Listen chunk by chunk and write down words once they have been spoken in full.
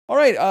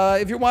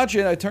right, if you're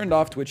watching, I turned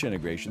off Twitch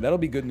integration. That'll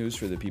be good news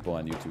for the people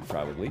on YouTube,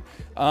 probably.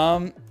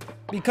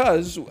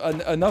 Because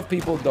enough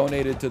people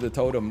donated to the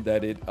totem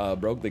that it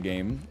broke the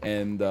game,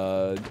 and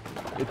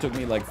it took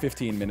me like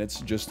 15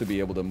 minutes just to be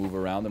able to move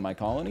around in my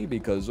colony,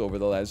 because over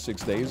the last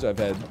 6 days I've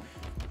had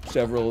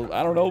several,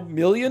 I don't know,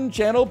 million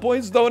channel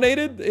points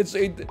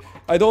donated.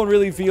 I don't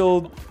really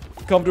feel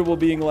comfortable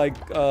being like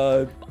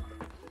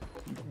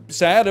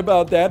sad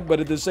about that, but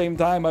at the same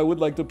time I would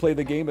like to play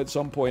the game at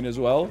some point as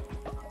well.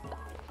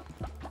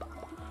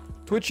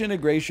 Twitch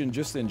integration,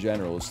 just in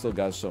general, still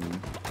got some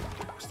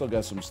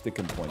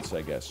sticking points,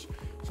 I guess.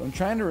 So I'm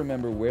trying to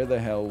remember where the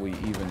hell we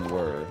even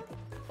were.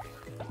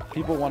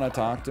 People want to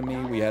talk to me.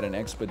 We had an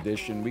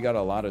expedition. We got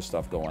a lot of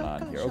stuff going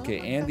on here. Okay,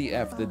 Andy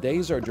F. The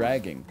days are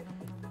dragging.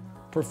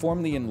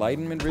 Perform the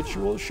enlightenment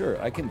ritual? Sure,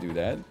 I can do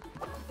that.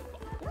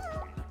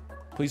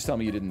 Please tell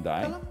me you didn't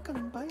die.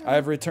 I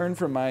have returned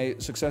from my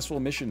successful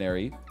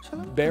missionary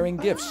bearing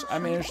gifts. I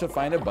managed to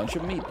find a bunch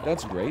of meat.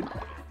 That's great.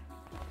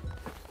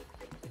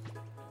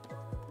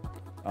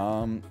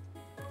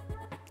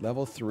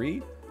 Level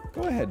 3?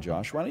 Go ahead,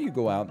 Josh. Why don't you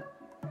go out?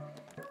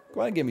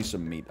 Go out and give me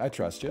some meat. I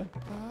trust you.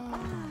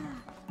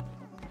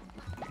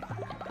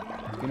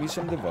 Give me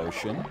some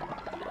devotion.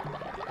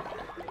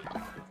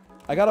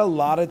 I got a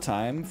lot of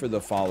time for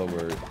the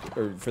follower,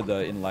 or for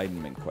the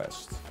enlightenment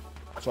quest.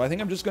 So I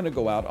think I'm just gonna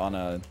go out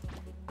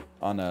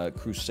on a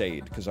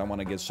crusade, because I want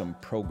to get some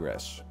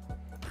progress.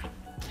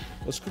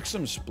 Let's cook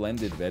some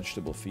splendid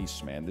vegetable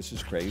feasts, man. This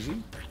is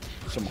crazy.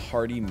 Some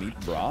hearty meat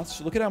broths.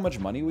 Look at how much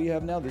money we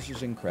have now. This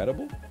is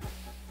incredible.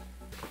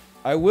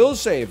 I will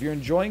say, if you're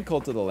enjoying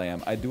Cult of the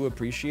Lamb, I do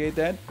appreciate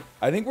that.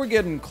 I think we're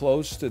getting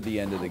close to the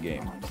end of the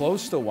game.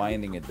 Close to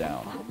winding it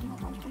down.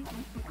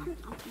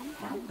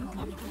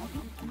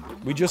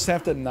 We just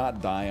have to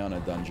not die on a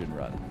dungeon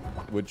run.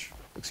 Which,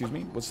 excuse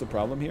me, what's the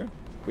problem here?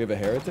 We have a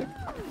heretic.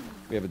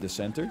 We have a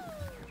dissenter.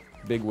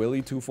 Big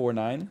Willie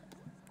 249.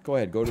 Go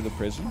ahead, go to the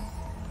prison.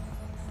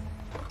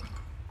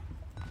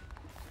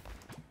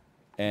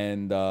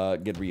 And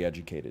get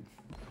re-educated.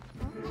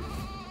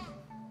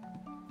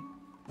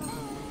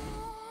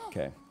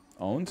 Okay.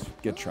 Owned.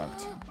 Get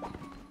trunked.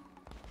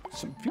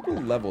 Some people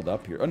leveled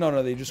up here. Oh,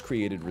 no, they just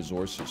created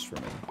resources for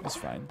me. That's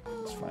fine.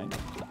 That's fine.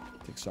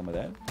 Take some of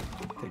that.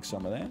 Take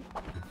some of that.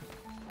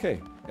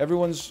 Okay.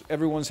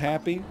 Everyone's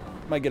happy.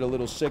 Might get a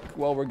little sick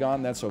while we're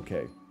gone. That's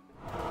okay.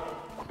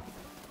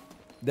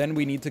 Then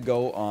we need to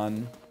go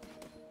on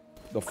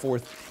the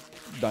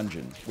 4th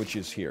dungeon, which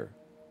is here.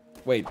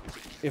 Wait,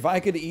 if I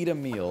could eat a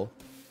meal,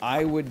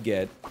 I would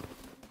get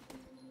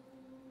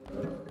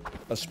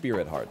a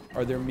spirit heart.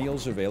 Are there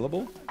meals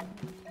available?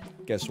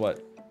 Guess what?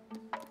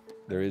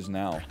 There is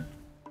now.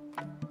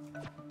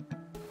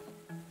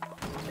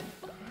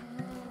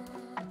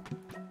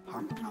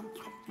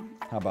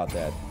 How about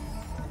that?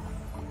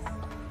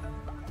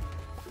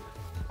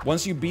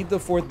 Once you beat the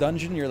 4th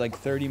dungeon, you're like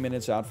 30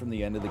 minutes out from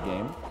the end of the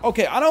game.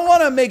 Okay, I don't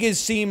want to make it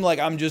seem like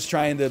I'm just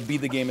trying to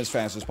beat the game as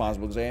fast as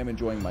possible, because I am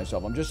enjoying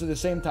myself. I'm just at the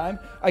same time,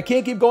 I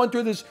can't keep going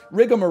through this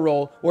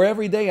rigmarole where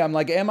every day I'm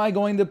like, am I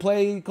going to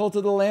play Cult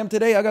of the Lamb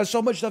today? I got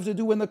so much stuff to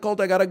do in the cult.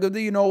 I gotta go,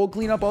 you know,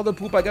 clean up all the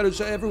poop. I gotta,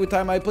 every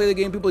time I play the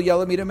game, people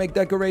yell at me to make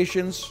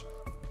decorations.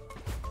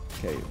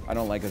 Okay, I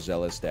don't like a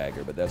zealous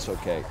dagger, but that's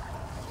okay.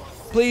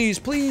 Please,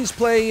 please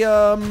play,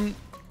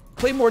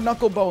 play more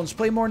knuckle bones.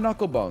 Play more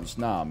knuckle bones.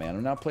 Nah, man,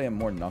 I'm not playing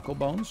more knuckle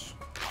bones.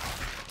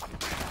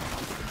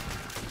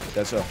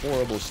 That's a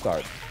horrible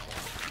start.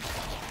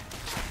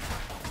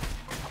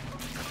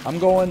 I'm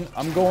going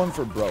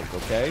for broke,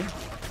 okay?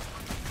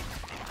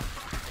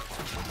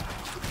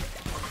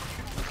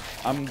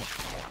 I'm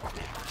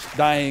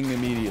dying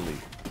immediately.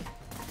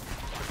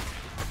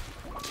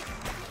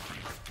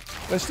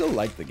 But I still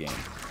like the game.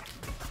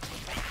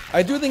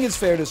 I do think it's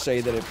fair to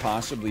say that it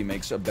possibly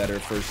makes a better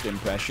first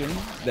impression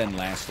than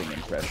lasting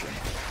impression.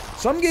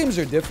 Some games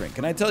are different.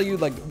 Can I tell you,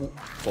 like,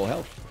 full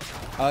health?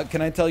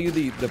 Can I tell you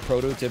the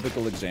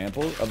prototypical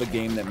example of a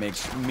game that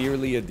makes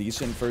merely a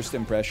decent first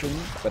impression,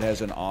 but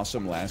has an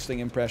awesome lasting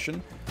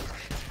impression?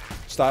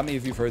 Stop me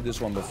if you've heard this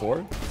one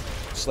before.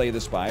 Slay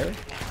the Spire.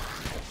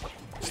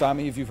 Stop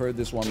me if you've heard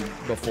this one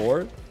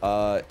before.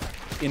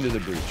 Into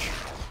the Breach.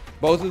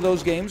 Both of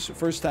those games,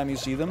 first time you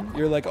see them,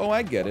 you're like, oh,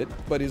 I get it.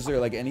 But is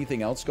there, like,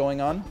 anything else going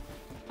on?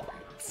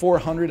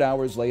 400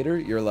 hours later,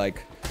 you're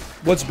like,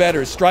 what's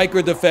better, strike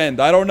or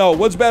defend? I don't know.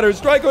 What's better,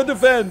 strike or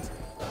defend?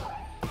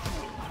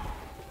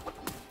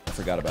 I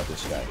forgot about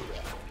this guy.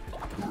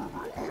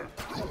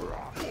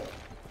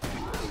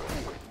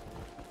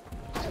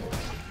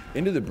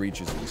 Into the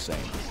Breach is insane.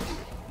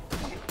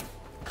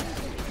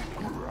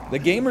 The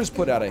gamers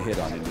put out a hit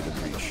on Into the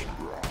Breach.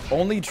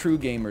 Only true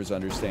gamers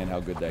understand how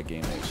good that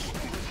game is.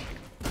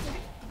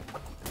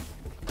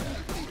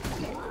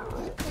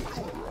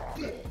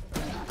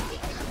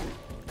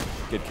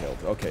 Get killed.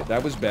 Okay,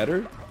 that was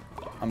better.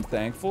 I'm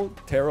thankful.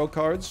 Tarot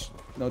cards.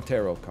 No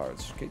tarot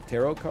cards. Okay,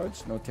 tarot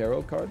cards. No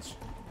tarot cards.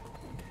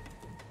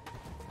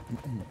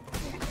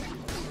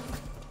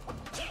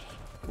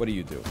 What do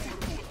you do?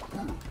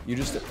 You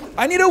just...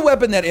 I need a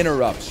weapon that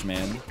interrupts,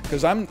 man.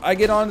 Because I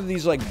get onto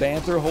these, like,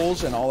 banter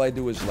holes and all I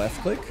do is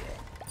left click.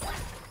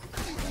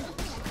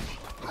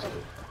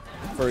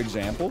 For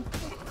example.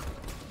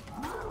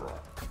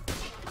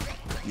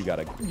 You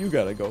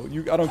gotta go.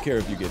 I don't care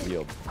if you get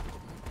healed.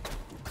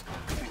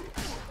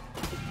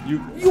 You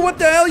what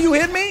the hell? You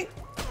hit me?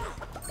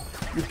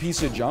 You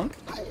piece of junk?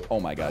 Oh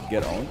my god,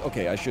 get owned.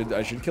 Okay, I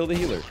should kill the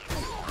healer.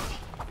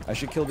 I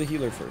should kill the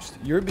healer first.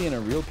 You're being a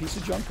real piece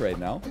of junk right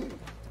now.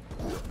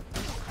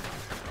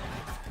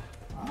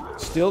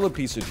 Still a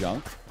piece of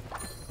junk.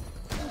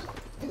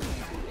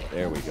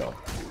 There we go.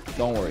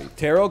 Don't worry.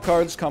 Tarot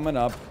cards coming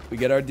up. We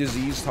get our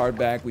diseased heart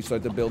back. We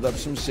start to build up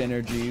some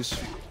synergies.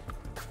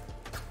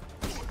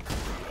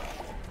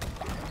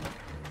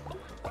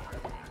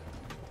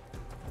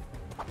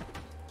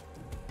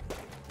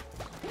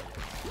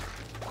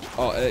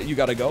 Oh, you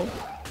gotta go?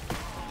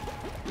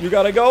 You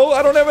gotta go?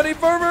 I don't have any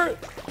fervor!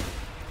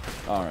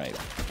 Alright.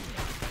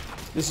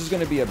 This is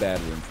gonna be a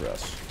bad room for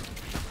us.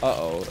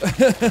 Uh-oh.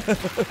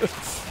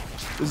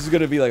 This is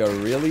gonna be like a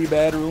really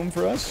bad room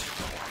for us.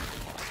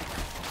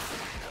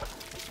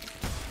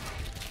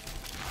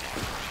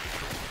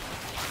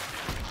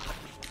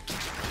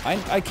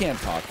 I can't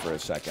talk for a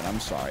second. I'm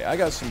sorry. I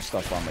got some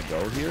stuff on the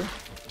go here.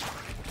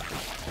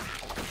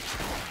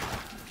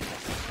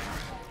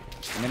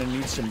 I'm gonna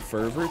need some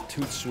fervor.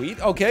 Toot sweet.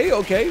 Okay,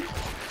 okay.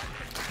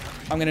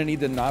 I'm gonna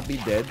need to not be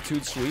dead.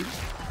 Toot sweet.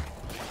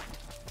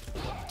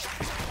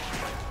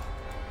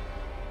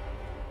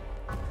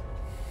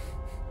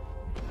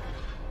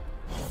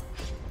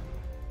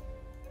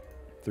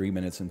 Three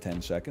minutes and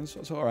 10 seconds.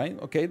 That's all right.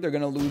 Okay, they're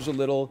gonna lose a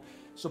little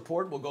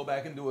support. We'll go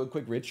back and do a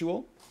quick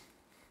ritual.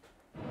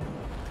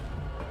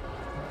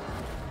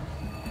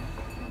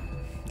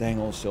 Dang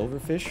old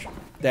silverfish.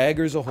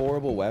 Dagger's a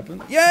horrible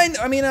weapon. Yeah,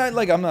 I mean,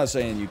 I'm not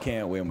saying you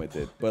can't win with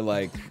it, but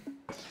like,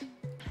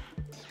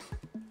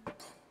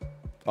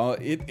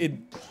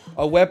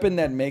 a weapon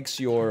that makes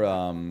your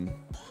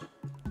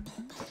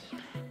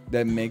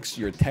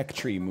tech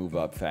tree move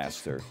up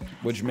faster,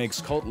 which makes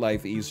cult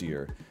life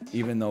easier,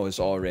 even though it's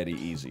already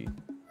easy.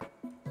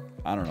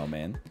 I don't know,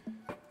 man.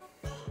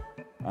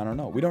 I don't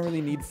know. We don't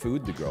really need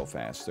food to grow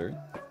faster.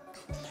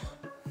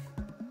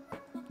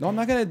 No, I'm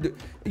not gonna do...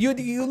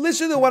 You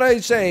listen to what I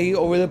say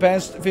over the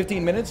past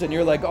 15 minutes and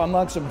you're like,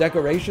 unlock some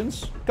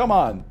decorations? Come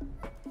on.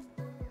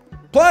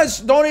 Plus,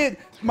 don't it...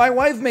 My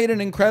wife made an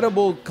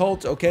incredible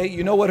cult, okay?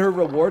 You know what her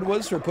reward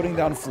was for putting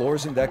down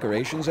floors and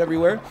decorations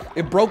everywhere?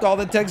 It broke all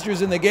the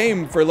textures in the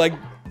game for like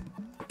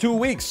 2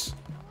 weeks.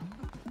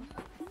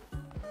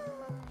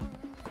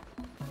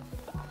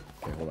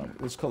 Okay, hold on.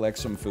 Let's collect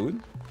some food.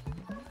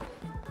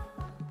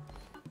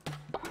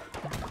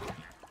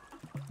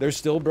 They're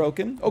still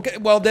broken? Okay,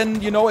 well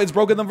then, you know, it's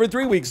broken them for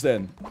 3 weeks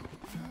then.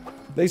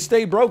 They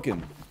stay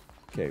broken.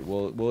 Okay,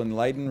 we'll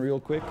enlighten real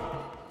quick.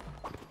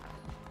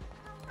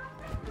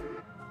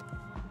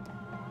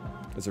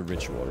 That's a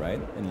ritual,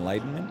 right?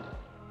 Enlightenment?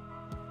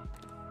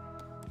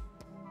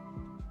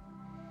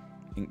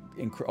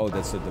 Oh,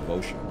 that's a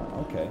devotion one.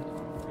 Okay.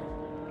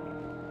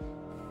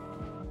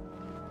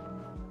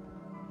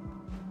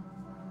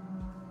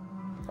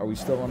 Are we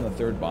still on the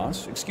third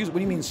boss? Excuse me, what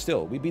do you mean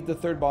still? We beat the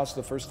third boss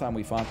the first time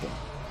we fought them.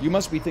 You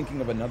must be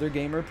thinking of another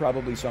gamer,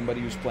 probably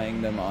somebody who's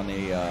playing them on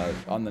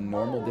the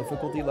normal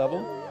difficulty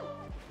level.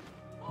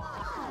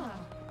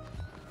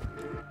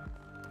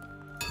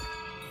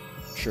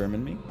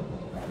 Sherman me.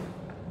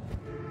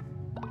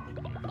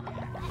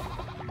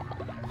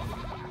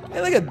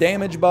 And like a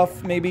damage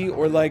buff, maybe,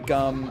 or like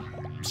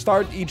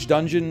start each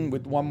dungeon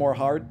with 1 more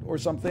heart or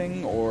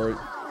something, or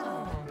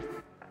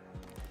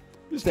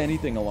just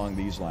anything along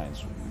these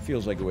lines. It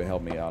feels like it would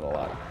help me out a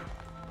lot. A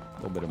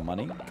little bit of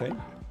money, okay.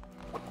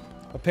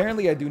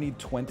 Apparently I do need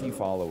 20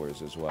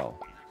 followers as well.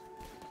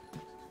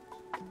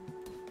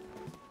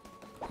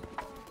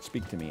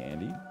 Speak to me,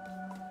 Andy.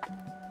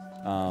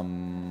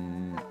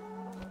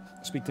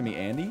 Speak to me,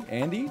 Andy.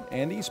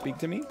 Andy, speak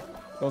to me.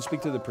 Don't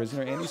speak to the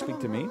prisoner, Andy, speak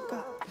to me.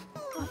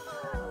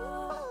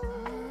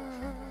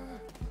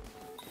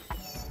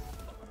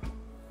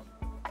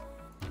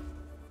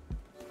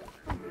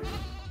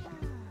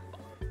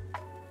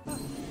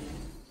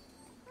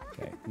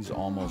 Okay, he's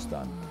almost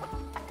done.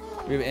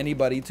 Do we have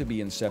anybody to be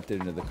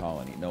incepted into the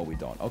colony? No, we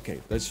don't. Okay,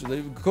 let's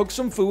cook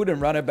some food and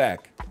run it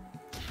back.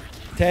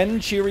 10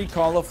 cheery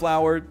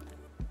cauliflower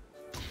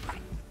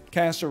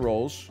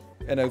casseroles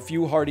and a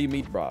few hearty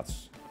meat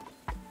broths.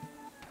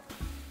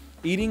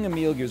 Eating a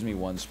meal gives me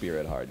 1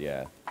 spirit heart,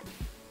 yeah.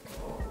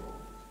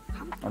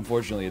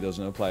 Unfortunately, it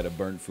doesn't apply to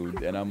burnt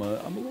food, and I'm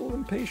a little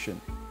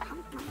impatient.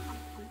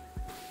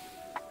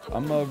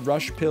 I'm a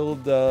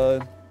rush-pilled,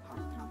 I'm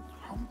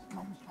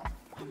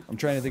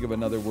trying to think of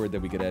another word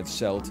that we could add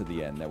cell to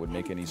the end that would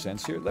make any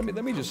sense here. Let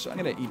me just, I'm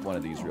gonna eat one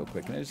of these real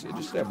quick. Can I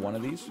just have one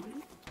of these?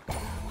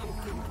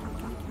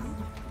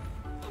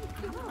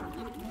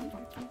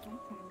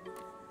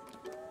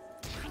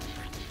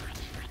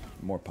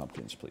 More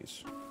pumpkins,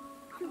 please.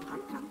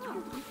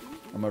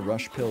 I'm a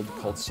rush-pilled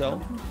cult cell,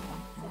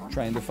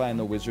 trying to find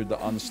the wizard to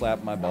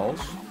unslap my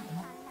balls.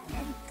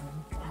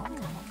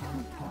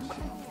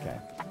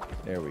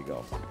 There we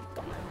go.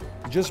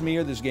 Just me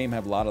or this game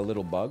have a lot of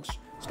little bugs?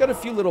 It's got a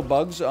few little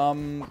bugs.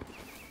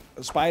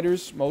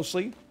 Spiders,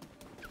 mostly.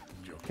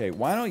 Okay,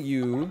 why don't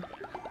you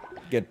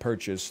get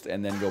purchased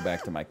and then go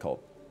back to my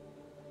cult?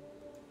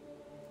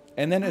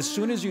 And then as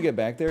soon as you get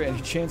back there, any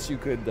chance you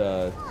could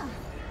go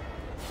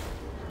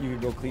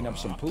clean up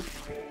some poop?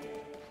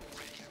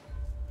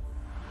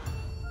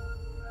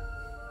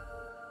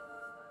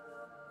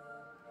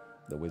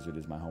 The wizard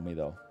is my homie,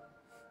 though.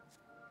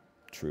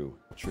 True,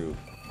 true.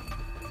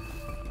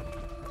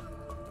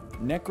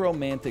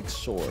 Necromantic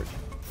sword.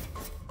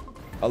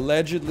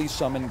 Allegedly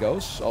summon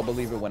ghosts. I'll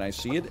believe it when I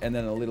see it. And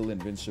then a little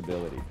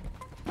invincibility.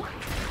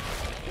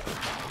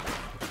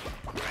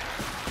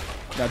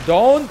 Now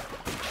don't...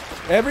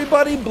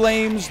 Everybody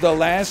blames the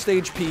last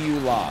HP you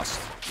lost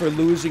for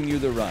losing you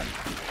the run.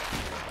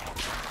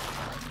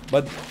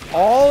 But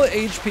all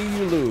HP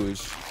you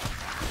lose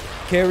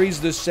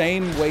carries the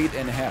same weight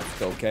and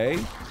heft,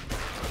 okay?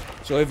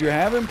 So if you're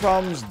having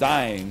problems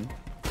dying,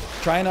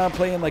 try not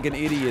playing like an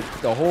idiot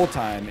the whole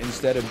time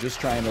instead of just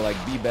trying to like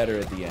be better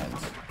at the end.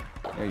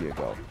 There you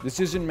go. This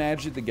isn't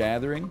Magic the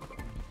Gathering.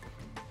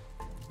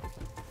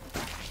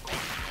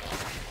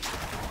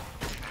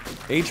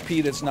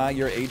 HP that's not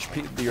your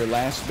HP, your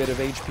last bit of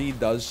HP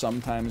does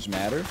sometimes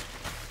matter.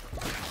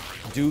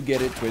 Do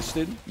get it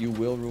twisted. You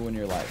will ruin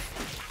your life.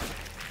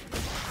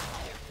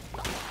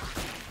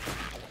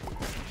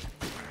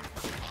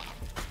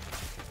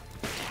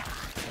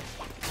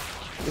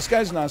 This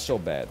guy's not so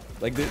bad.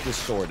 Like the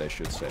sword, I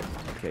should say.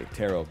 Okay,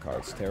 tarot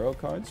cards. Tarot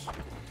cards?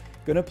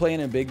 Gonna play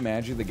in a big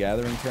Magic the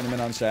Gathering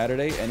tournament on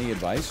Saturday. Any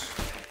advice?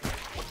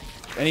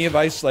 Any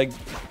advice like...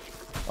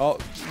 Oh,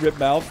 rip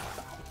mouth.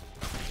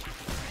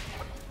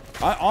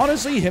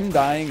 Honestly, him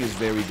dying is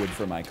very good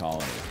for my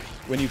colony.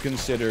 When you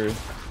consider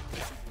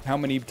how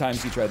many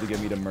times he tried to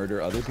get me to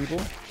murder other people.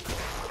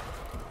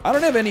 I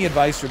don't have any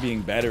advice for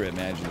being better at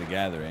Magic the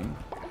Gathering.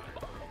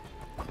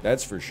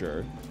 That's for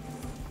sure.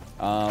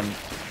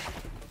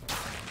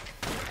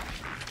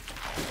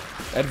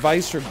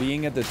 Advice for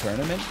being at the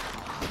tournament?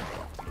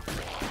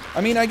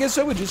 I mean, I guess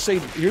I would just say,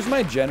 here's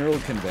my general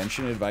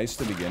convention advice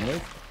to begin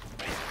with.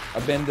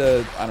 I've been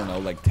to, I don't know,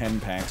 like 10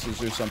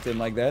 PAXs or something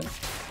like that.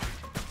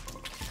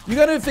 You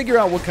gotta figure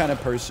out what kind of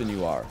person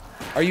you are.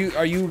 Are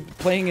you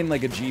playing in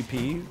like a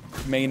GP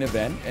main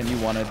event and you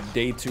want a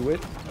day to it?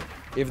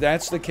 If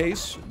that's the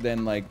case,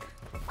 then like,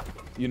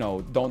 you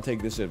know, don't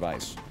take this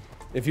advice.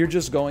 If you're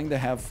just going to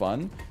have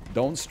fun,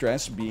 don't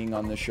stress being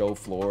on the show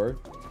floor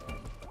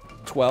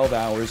 12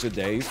 hours a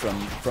day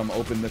from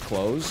open to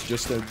close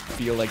just to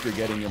feel like you're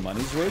getting your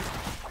money's worth.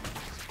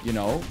 You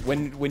know,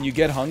 when you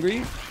get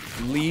hungry,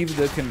 leave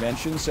the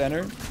convention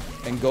center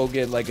and go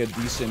get like a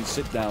decent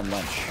sit-down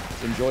lunch.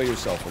 Enjoy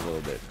yourself a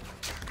little bit.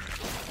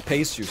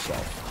 Pace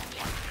yourself.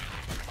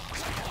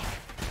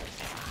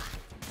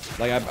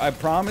 Like, I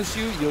promise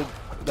you, you'll...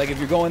 Like, if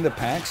you're going to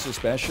PAX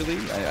especially,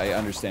 I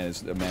understand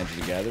it's a Magic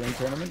the Gathering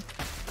tournament,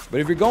 but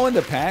if you're going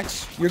to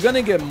PAX, you're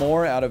gonna get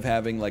more out of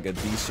having like a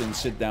decent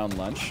sit-down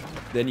lunch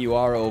than you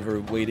are over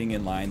waiting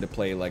in line to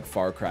play like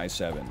Far Cry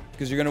 7.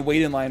 Because you're gonna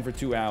wait in line for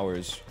 2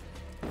 hours,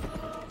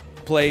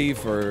 play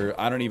for,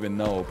 I don't even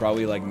know,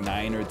 probably like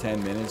 9 or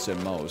 10 minutes at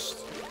most.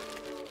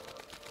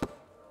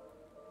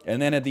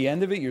 And then at the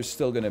end of it, you're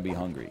still gonna be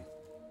hungry.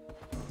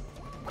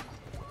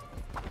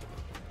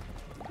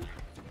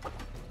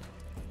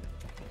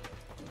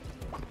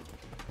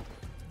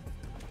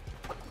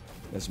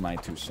 That's my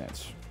 2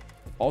 cents.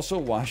 Also,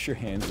 wash your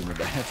hands in the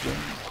bathroom.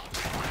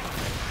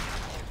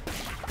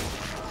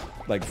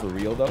 Like, for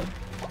real, though?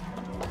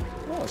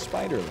 Oh, a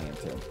spider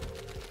lantern.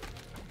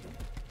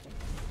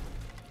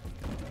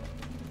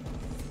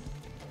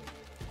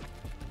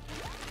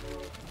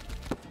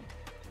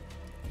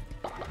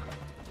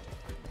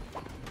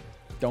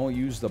 Don't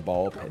use the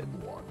ball pit.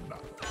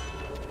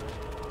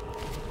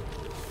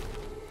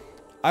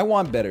 I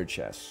want better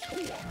chess.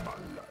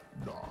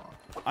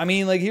 I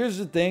mean, like, here's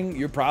the thing.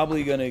 You're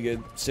probably gonna get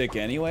sick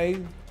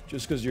anyway,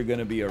 just because you're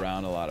gonna be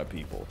around a lot of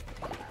people.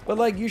 But,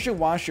 like, you should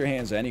wash your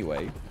hands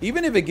anyway.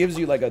 Even if it gives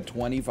you, like, a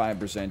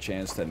 25%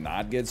 chance to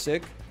not get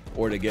sick,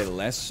 or to get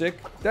less sick,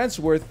 that's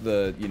worth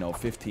the, you know,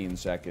 15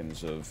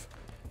 seconds of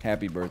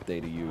happy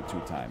birthday to you 2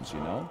 times, you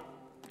know?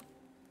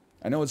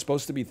 I know it's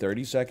supposed to be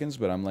 30 seconds,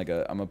 but I'm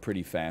a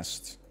pretty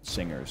fast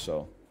singer,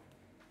 so...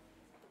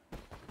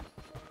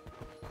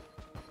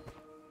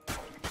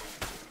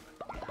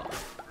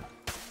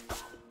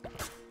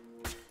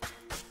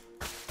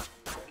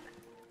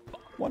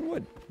 One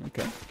wood.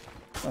 Okay.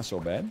 Not so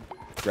bad.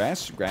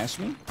 Grass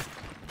me?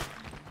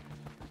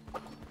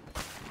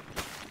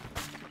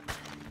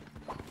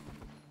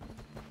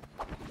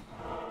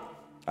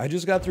 I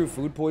just got through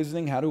food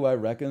poisoning. How do I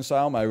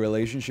reconcile my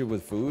relationship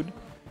with food?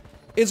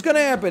 It's gonna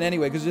happen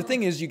anyway, because the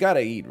thing is, you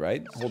gotta eat,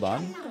 right? Hold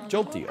on.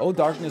 Jolty. Oh,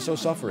 darkness, oh,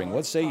 suffering.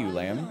 What say you,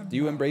 lamb? Do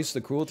you embrace the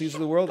cruelties of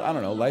the world? I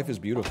don't know. Life is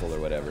beautiful or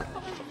whatever.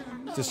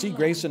 To see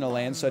grace in a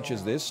land such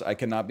as this, I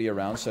cannot be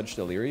around such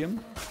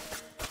delirium.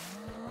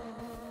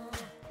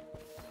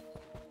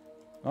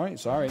 Alright,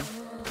 sorry.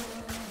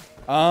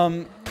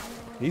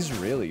 He's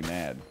really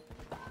mad.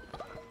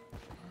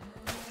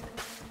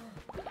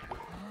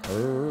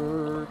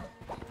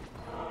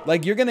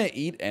 Like, you're gonna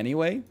eat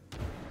anyway.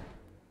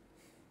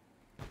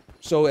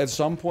 So at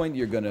some point,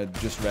 you're gonna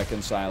just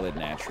reconcile it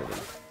naturally.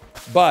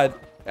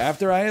 But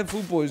after I had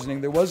food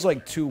poisoning, there was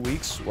like 2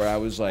 weeks where I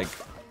was like,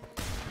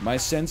 my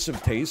sense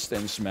of taste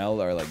and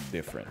smell are like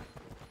different.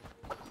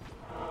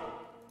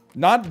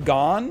 Not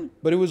gone,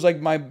 but it was like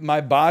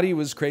my body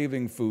was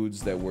craving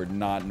foods that were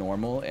not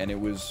normal, and it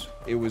was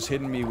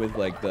hitting me with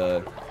like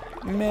the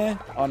meh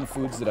on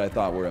foods that I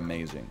thought were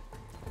amazing.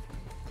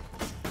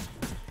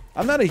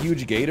 I'm not a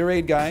huge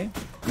Gatorade guy.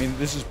 I mean,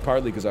 this is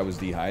partly because I was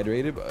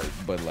dehydrated,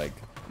 but like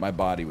my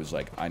body was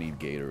like, I need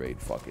Gatorade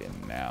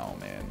fucking now,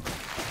 man.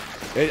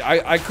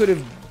 I could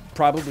have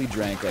probably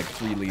drank like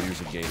 3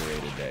 liters of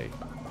Gatorade a day.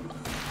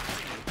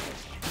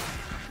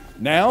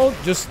 Now,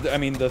 just, I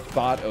mean, the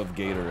thought of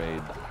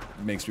Gatorade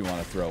makes me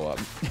want to throw up.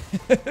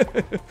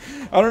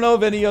 I don't know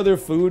if any other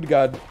food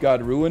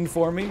got ruined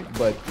for me,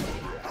 but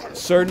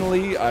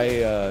certainly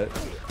I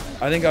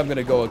think I'm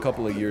gonna go a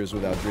couple of years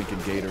without drinking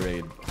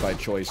Gatorade, by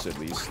choice at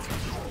least.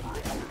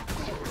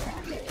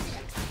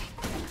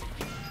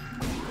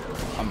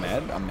 I'm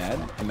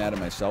mad at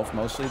myself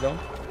mostly though.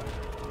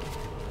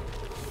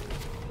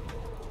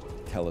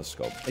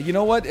 Telescope. You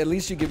know what? At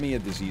least you give me a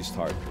diseased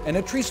heart. And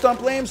a tree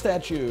stump lamb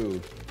statue!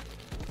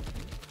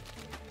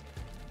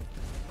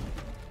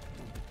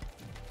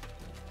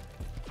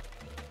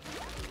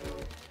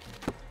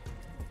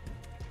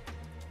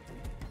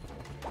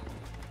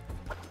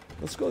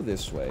 Let's go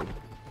this way.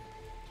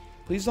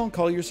 Please don't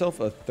call yourself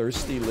a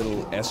thirsty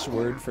little S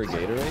word for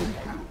Gatorade.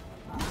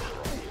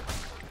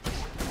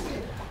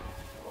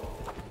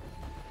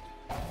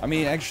 I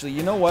mean, actually,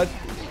 you know what?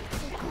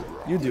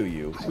 You do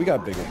you. We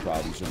got bigger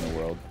problems in the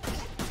world.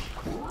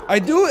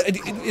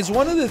 It's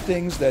one of the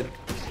things that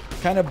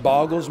kind of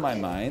boggles my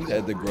mind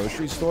at the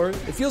grocery store.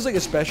 It feels like,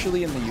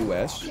 especially in the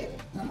US,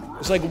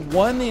 it's like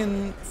 1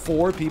 in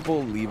 4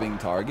 people leaving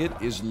Target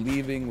is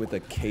leaving with a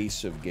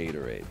case of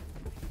Gatorade.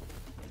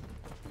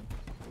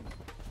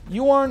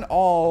 You aren't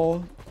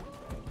all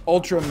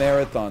ultra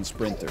marathon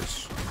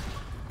sprinters.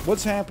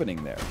 What's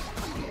happening there?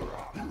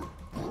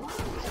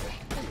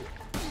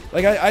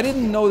 Like, I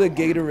didn't know that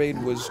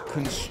Gatorade was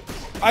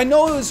I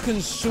know it was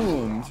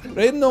consumed, but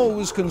I didn't know it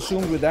was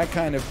consumed with that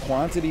kind of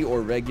quantity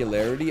or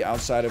regularity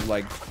outside of,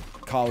 like,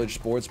 college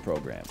sports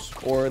programs.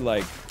 Or,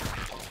 like,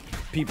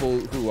 people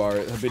who are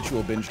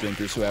habitual binge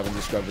drinkers who haven't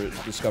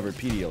discovered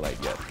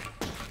Pedialyte yet.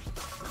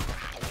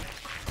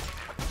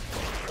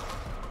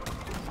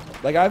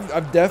 Like,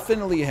 I've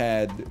definitely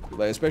had,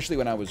 like, especially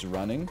when I was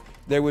running,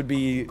 there would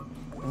be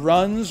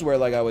runs where,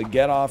 like, I would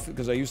get off,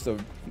 because I used to,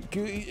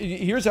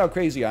 here's how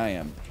crazy I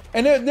am.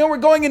 And then we're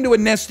going into a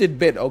nested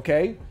bit,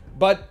 okay?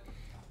 But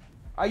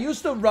I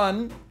used to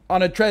run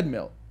on a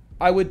treadmill.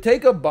 I would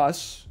take a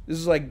bus, this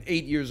is like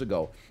 8 years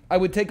ago, I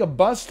would take a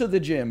bus to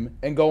the gym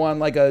and go on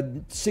like a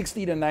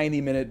 60 to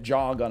 90 minute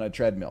jog on a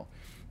treadmill.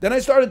 Then I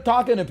started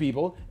talking to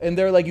people, and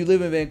they're like, you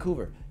live in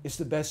Vancouver. It's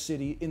the best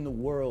city in the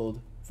world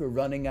for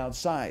running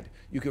outside.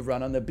 You could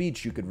run on the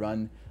beach, you could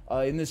run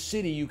in the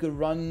city, you could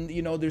run,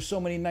 you know, there's so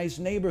many nice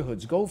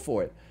neighborhoods, go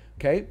for it,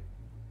 okay?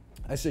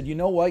 I said, you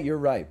know what, you're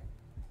right.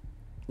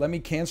 Let me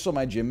cancel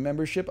my gym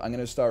membership. I'm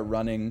gonna start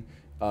running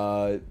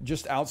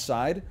just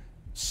outside.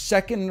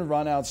 Second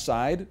run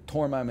outside,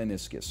 tore my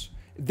meniscus.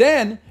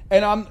 Then,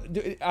 and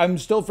I'm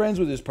still friends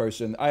with this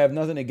person. I have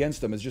nothing against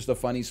them. It's just a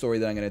funny story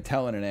that I'm gonna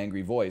tell in an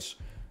angry voice.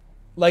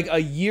 Like a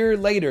year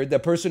later, the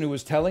person who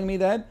was telling me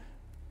that,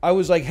 I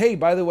was like, hey,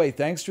 by the way,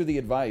 thanks for the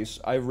advice.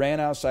 I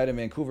ran outside in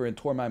Vancouver and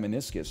tore my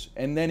meniscus.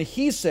 And then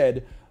he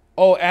said,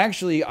 oh,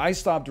 actually, I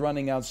stopped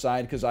running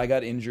outside because I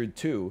got injured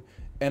too.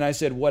 And I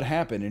said, what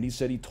happened? And he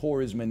said he tore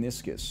his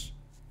meniscus.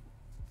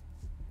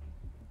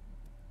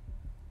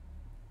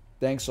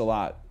 Thanks a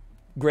lot.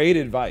 Great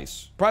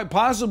advice.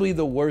 Possibly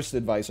the worst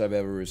advice I've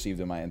ever received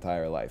in my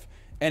entire life.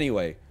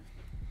 Anyway,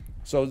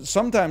 so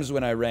sometimes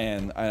when I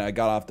ran and I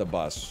got off the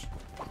bus,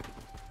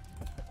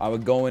 I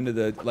would go into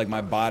the, like,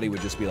 my body would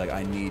just be like,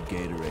 I need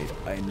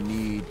Gatorade. I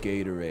need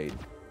Gatorade.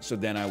 So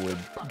then I would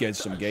get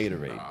some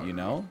Gatorade, you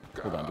know?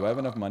 Hold on, do I have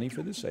enough money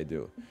for this? I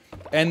do.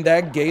 And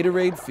that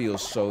Gatorade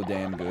feels so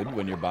damn good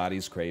when your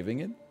body's craving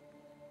it.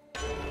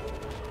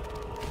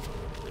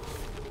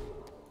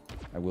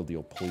 I will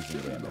deal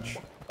poison damage.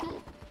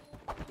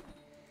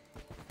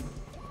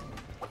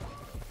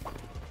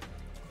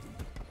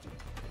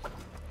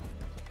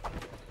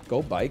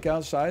 Go bike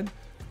outside?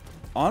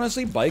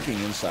 Honestly, biking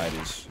inside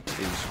is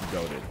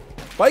goated.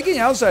 Biking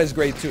outside is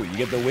great too. You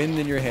get the wind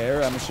in your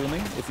hair, I'm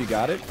assuming, if you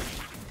got it.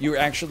 You're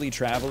actually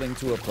traveling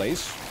to a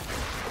place.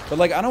 But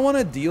like, I don't want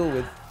to deal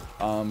with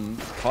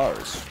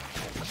cars.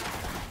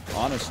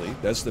 Honestly,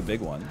 that's the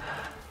big one.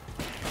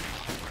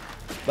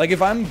 Like,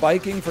 if I'm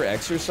biking for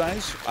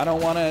exercise, I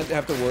don't want to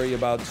have to worry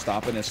about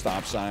stopping at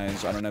stop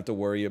signs. I don't have to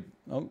worry.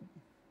 Oh,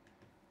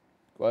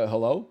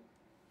 hello?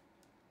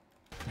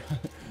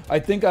 I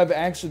think I've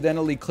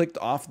accidentally clicked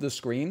off the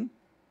screen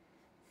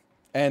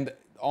and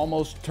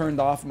almost turned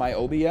off my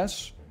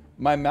OBS.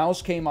 My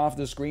mouse came off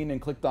the screen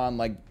and clicked on,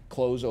 like,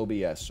 close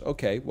OBS.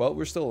 Okay, well,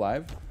 we're still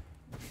alive.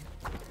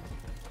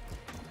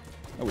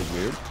 That was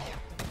weird.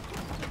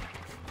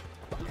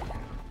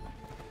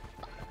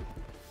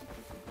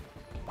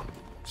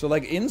 So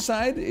like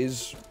inside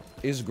is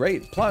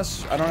great.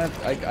 Plus, I don't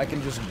have I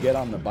can just get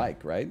on the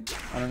bike, right?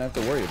 I don't have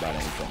to worry about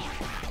anything.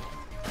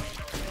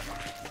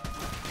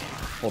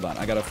 Hold on,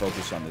 I gotta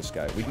focus on this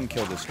guy. We can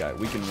kill this guy.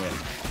 We can win.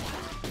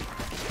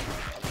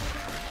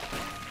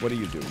 What do?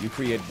 You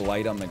create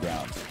blight on the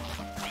ground.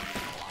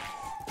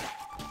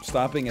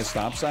 Stopping at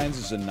stop signs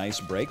is a nice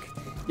break.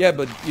 Yeah,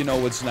 but you know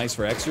what's nice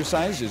for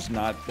exercise is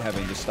not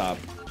having to stop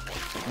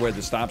where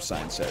the stop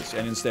sign says,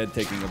 and instead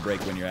taking a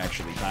break when you're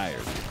actually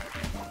tired.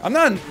 I'm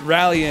not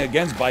rallying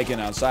against biking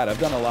outside. I've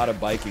done a lot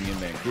of biking in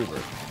Vancouver.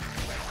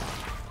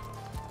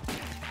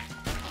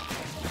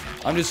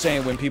 I'm just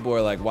saying when people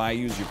are like, why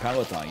use your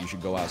Peloton? You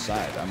should go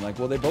outside. I'm like,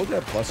 well, they both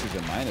have pluses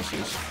and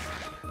minuses.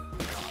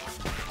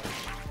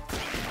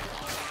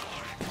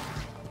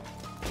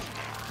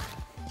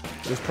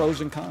 There's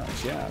pros and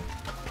cons, yeah.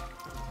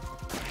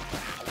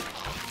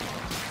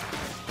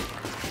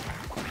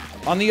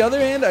 On the other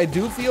hand, I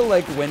do feel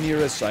like when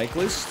you're a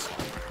cyclist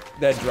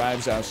that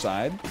drives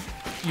outside,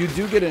 you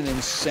do get an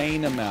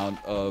insane amount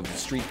of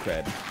street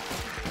cred.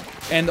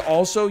 And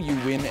also, you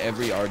win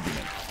every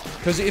argument.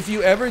 Because if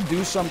you ever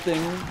do something,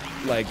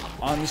 like,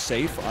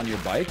 unsafe on your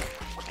bike,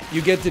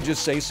 you get to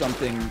just say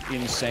something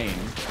insane.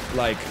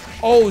 Like,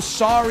 oh,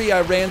 sorry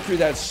I ran through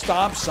that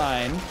stop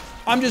sign.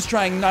 I'm just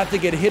trying not to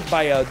get hit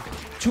by a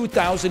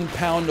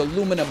 2,000-pound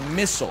aluminum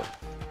missile.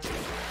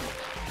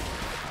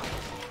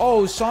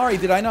 Oh, sorry,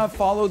 did I not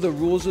follow the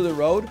rules of the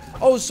road?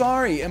 Oh,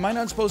 sorry, am I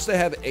not supposed to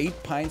have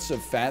 8 pints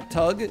of Fat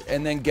Tug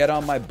and then get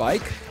on my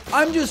bike?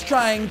 I'm just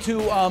trying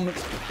to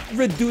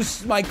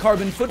reduce my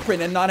carbon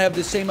footprint and not have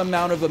the same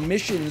amount of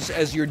emissions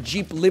as your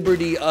Jeep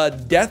Liberty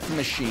death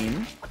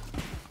machine.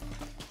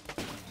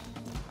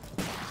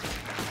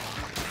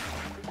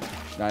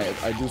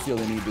 I do feel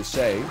the need to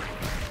say,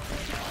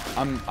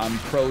 I'm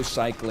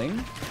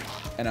pro-cycling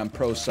and I'm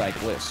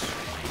pro-cyclist.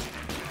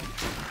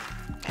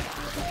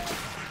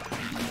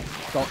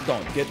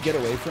 Don't get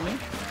away from me.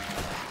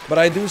 But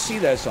I do see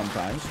that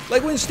sometimes.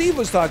 Like when Steve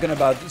was talking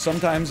about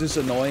sometimes it's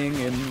annoying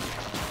in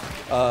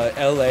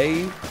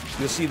LA.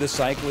 You'll see the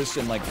cyclists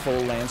in like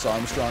full Lance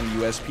Armstrong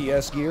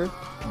USPS gear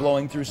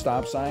blowing through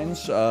stop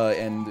signs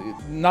and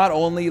not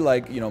only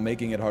like, you know,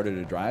 making it harder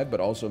to drive, but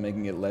also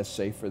making it less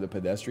safe for the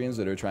pedestrians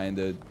that are trying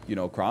to, you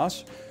know,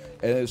 cross.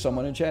 And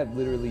someone in chat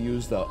literally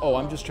used the, oh,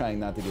 I'm just trying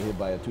not to get hit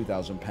by a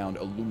 2,000-pound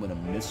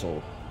aluminum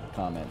missile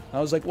comment. I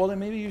was like, well, then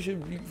maybe you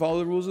should follow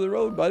the rules of the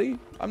road, buddy.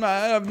 I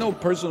have no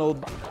personal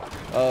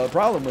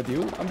problem with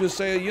you. I'm just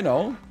saying, you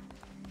know,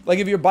 like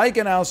if you're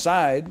biking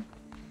outside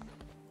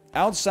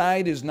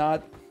is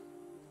not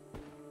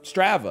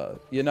Strava,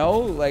 you know?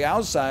 Like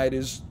outside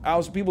is,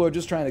 people are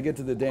just trying to get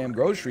to the damn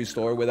grocery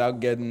store without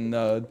getting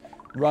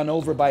run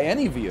over by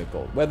any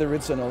vehicle, whether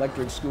it's an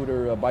electric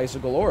scooter, a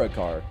bicycle, or a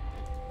car.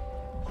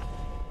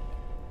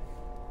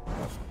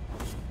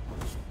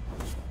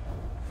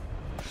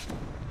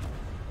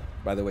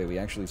 By the way, we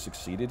actually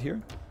succeeded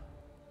here.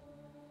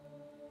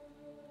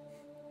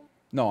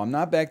 No, I'm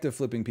not back to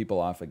flipping people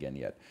off again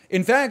yet.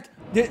 In fact,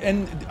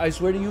 and I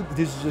swear to you,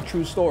 this is a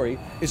true story.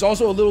 It's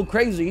also a little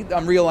crazy.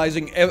 I'm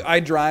realizing I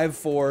drive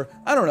for,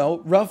 I don't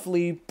know,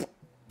 roughly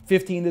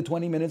 15 to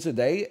 20 minutes a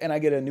day, and I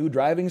get a new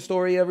driving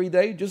story every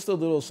day. Just a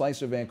little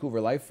slice of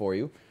Vancouver life for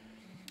you.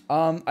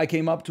 I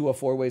came up to a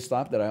four-way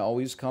stop that I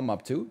always come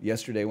up to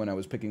yesterday when I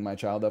was picking my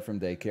child up from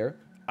daycare.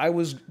 I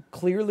was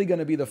clearly going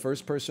to be the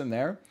first person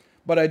there.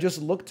 But I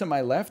just looked to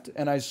my left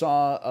and I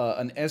saw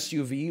an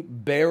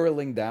SUV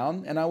barreling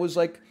down. And I was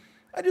like,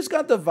 I just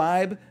got the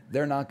vibe.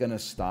 They're not going to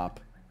stop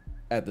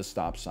at the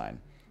stop sign.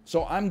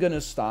 So I'm going to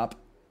stop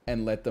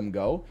and let them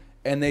go.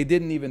 And they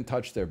didn't even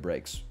touch their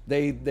brakes.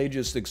 They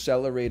just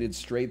accelerated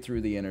straight through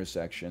the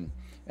intersection.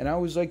 And I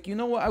was like, you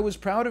know what? I was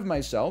proud of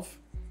myself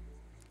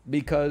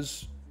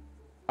because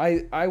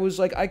I was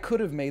like, I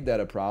could have made that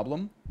a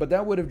problem. But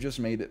that would have just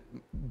made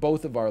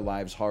both of our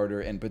lives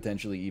harder and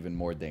potentially even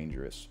more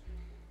dangerous.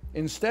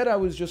 Instead, I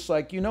was just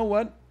like, you know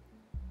what?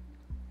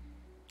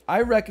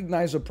 I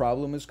recognize a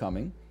problem is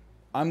coming.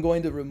 I'm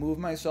going to remove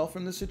myself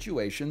from the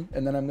situation,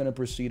 and then I'm going to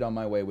proceed on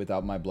my way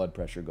without my blood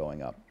pressure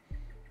going up.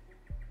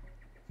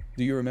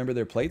 Do you remember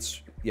their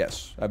plates?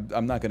 Yes.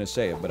 I'm not going to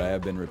say it, but I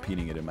have been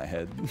repeating it in my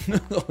head.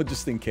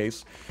 Just in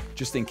case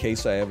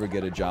I ever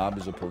get a job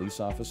as a police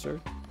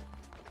officer.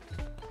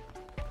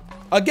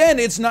 Again,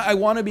 it's not, I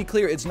want to be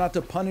clear, it's not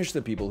to punish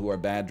the people who are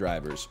bad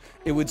drivers.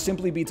 It would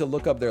simply be to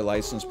look up their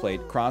license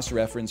plate,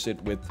 cross-reference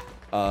it with,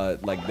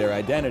 like, their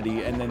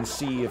identity, and then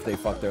see if they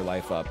fucked their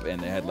life up and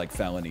they had, like,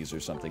 felonies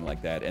or something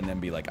like that, and then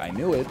be like, I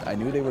knew it. I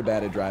knew they were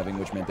bad at driving,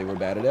 which meant they were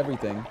bad at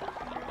everything.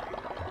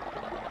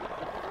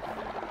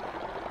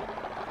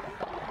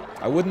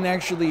 I wouldn't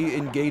actually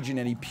engage in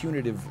any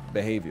punitive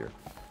behavior.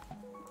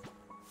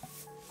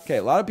 Okay,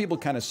 a lot of people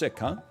kind of sick,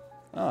 huh?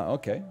 Oh,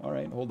 okay. All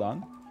right, hold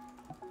on.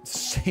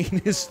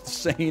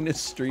 Sanest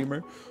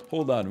streamer.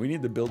 Hold on, we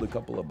need to build a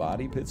couple of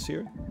body pits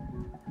here.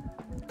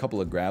 A couple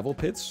of gravel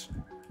pits.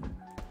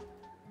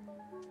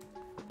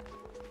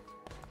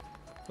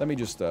 Let me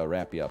just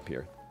wrap you up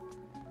here.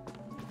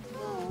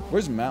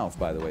 Where's Mouth,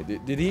 by the way?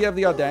 Did he have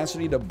the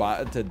audacity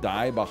to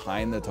die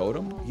behind the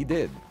totem? He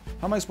did.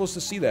 How am I supposed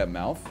to see that,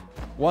 Mouth?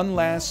 One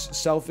last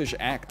selfish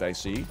act, I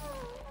see.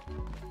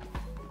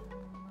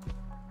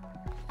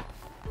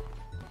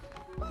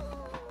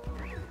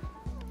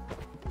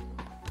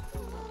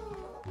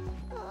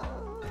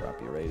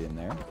 Drop you right in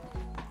there.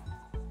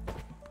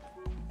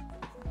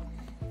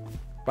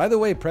 By the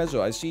way,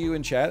 Prezzo, I see you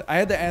in chat. I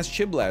had to ask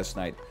Chib last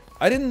night.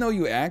 I didn't know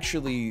you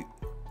actually,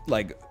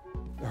 like,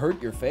 hurt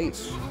your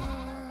face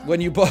when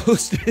you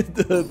posted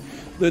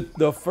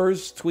the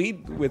first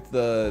tweet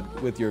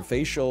with your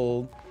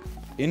facial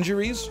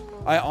injuries.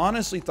 I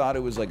honestly thought it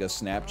was like a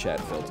Snapchat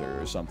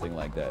filter or something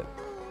like that.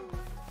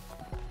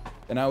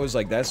 And I was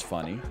like, that's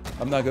funny.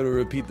 I'm not going to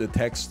repeat the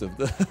text of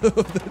the,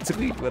 of the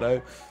tweet,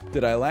 but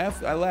did I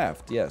laugh? I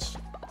laughed, yes.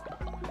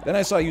 Then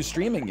I saw you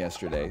streaming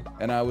yesterday,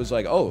 and I was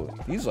like, oh,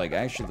 he's like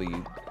actually,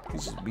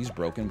 he's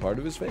broken part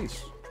of his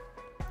face.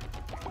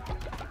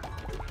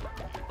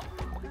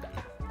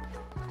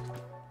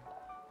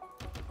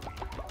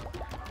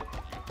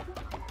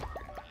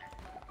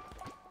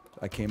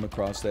 I came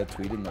across that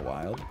tweet in the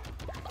wild.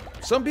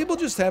 Some people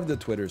just have the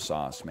Twitter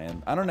sauce,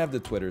 man. I don't have the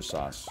Twitter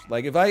sauce.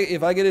 Like, if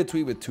I get a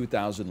tweet with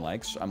 2,000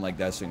 likes, I'm like,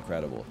 that's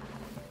incredible.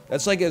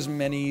 That's like as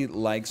many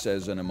likes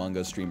as an Among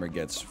Us streamer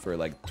gets for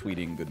like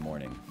tweeting good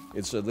morning.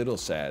 It's a little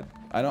sad.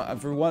 I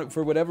don't,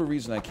 for whatever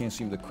reason, I can't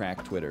seem to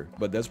crack Twitter,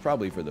 but that's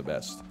probably for the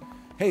best.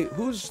 Hey,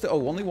 who's,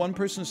 oh, only one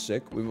person's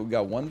sick. We've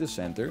got one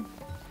dissenter.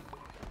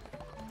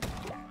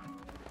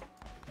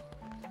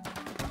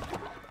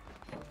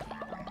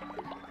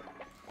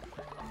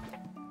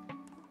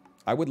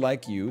 I would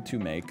like you to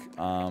make,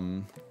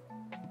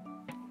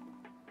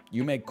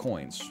 you make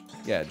coins.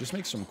 Yeah, just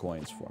make some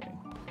coins for me.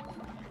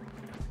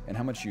 And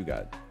how much you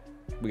got?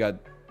 We got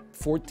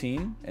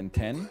 14 and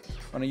 10. Why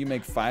don't you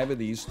make 5 of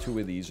these, 2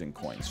 of these, in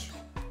coins?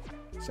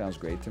 Sounds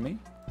great to me.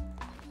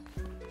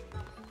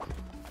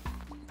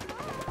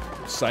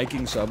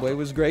 Psyching Subway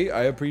was great.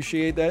 I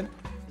appreciate that.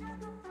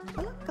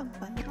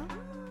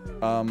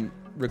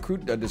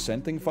 Recruit a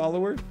dissenting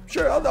follower?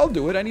 Sure, I'll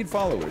do it. I need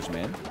followers,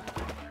 man.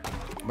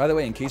 By the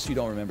way, in case you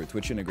don't remember,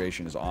 Twitch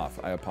integration is off.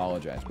 I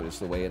apologize, but it's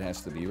the way it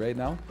has to be right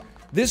now.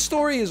 This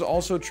story is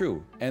also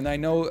true, and I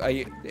know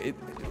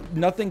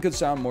nothing could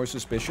sound more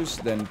suspicious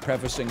than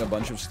prefacing a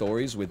bunch of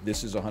stories with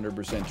 "this is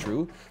 100%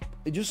 true."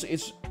 It's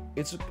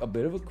a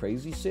bit of a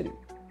crazy city,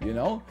 you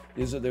know.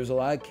 There's a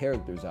lot of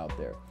characters out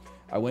there.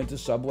 I went to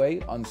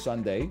Subway on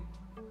Sunday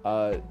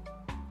to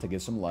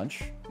get some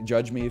lunch.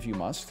 Judge me if you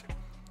must.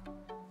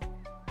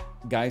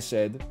 Guy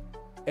said,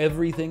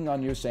 "Everything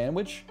on your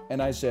sandwich?"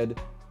 And I said,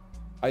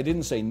 I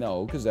didn't say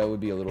no, because that would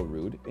be a little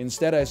rude.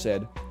 Instead, I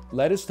said,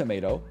 lettuce,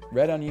 tomato,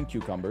 red onion,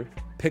 cucumber,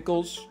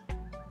 pickles,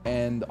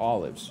 and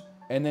olives.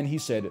 And then he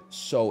said,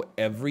 so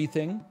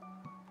everything?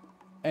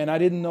 And I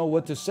didn't know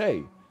what to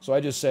say. So I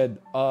just said,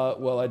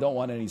 well, I don't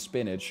want any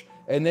spinach.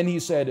 And then he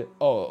said,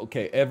 oh,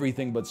 okay,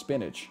 everything but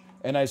spinach.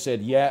 And I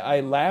said, yeah, I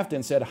laughed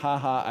and said,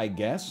 haha, I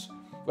guess.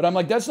 But I'm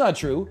like, that's not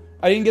true.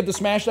 I didn't get the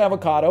smashed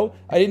avocado.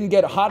 I didn't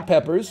get hot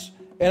peppers.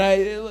 And I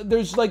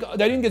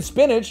didn't get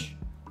spinach.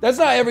 That's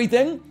not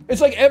everything.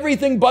 It's like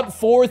everything but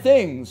 4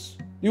 things.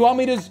 You want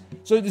me to...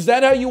 So is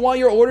that how you want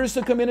your orders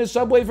to come in at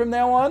Subway from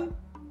now on?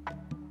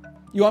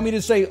 You want me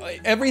to say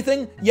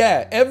everything?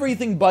 Yeah,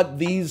 everything but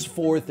these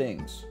 4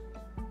 things.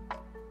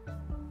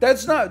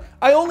 That's not...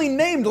 I only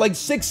named like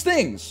 6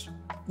 things.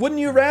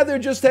 Wouldn't you rather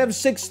just have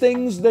 6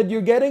 things that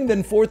you're getting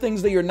than 4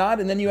 things that you're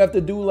not, and then you have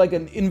to do like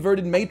an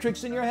inverted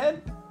matrix in your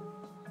head?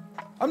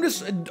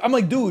 I'm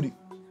like, dude,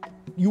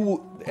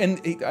 you...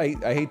 And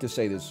I hate to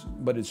say this,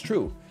 but it's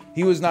true.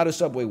 He was not a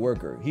Subway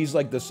worker. He's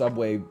like the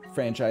Subway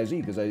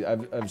franchisee, because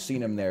I've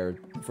seen him there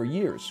for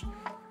years.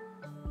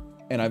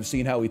 And I've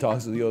seen how he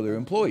talks to the other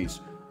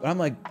employees. But I'm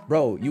like,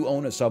 bro, you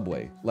own a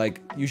Subway.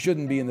 Like, you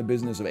shouldn't be in the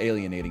business of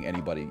alienating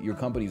anybody. Your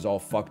company's all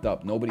fucked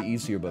up. Nobody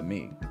eats here but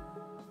me.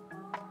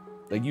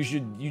 Like,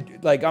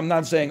 like, I'm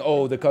not saying,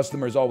 oh, the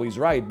customer's always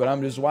right, but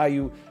I'm just, why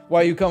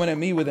are you coming at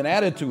me with an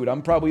attitude?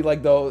 I'm probably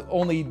like the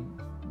only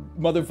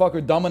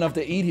motherfucker dumb enough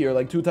to eat here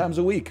like 2 times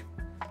a week.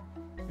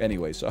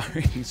 Anyway,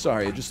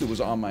 sorry, it was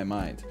on my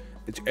mind.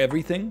 It's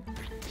everything?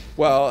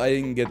 Well, I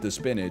didn't get the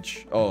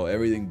spinach. Oh,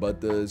 everything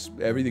but the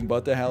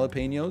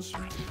jalapenos?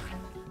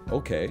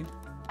 Okay.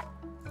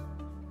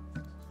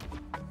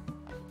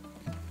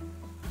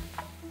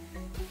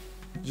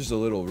 Just a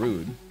little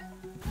rude.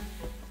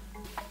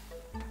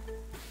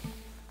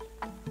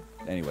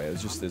 Anyway,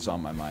 it's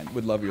on my mind.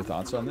 Would love your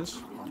thoughts on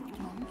this.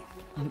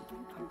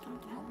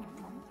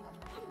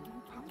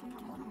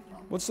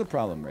 What's the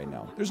problem right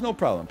now? There's no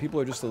problem. People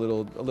are just a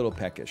little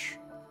peckish.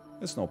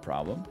 There's no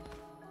problem.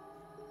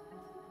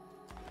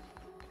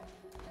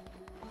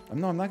 I'm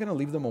not gonna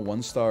leave them a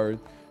 1-star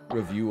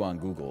review on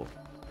Google.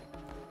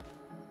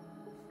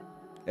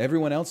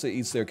 Everyone else that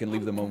eats there can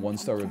leave them a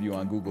 1-star review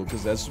on Google,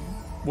 because that's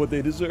what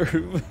they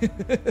deserve.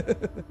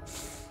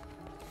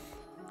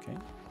 Okay.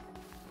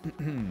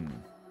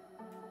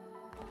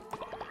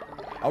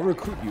 I'll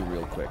recruit you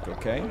real quick,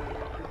 okay?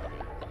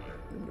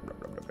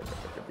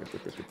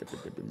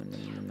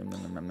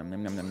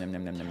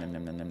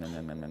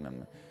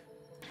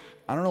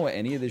 I don't know what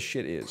any of this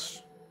shit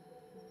is.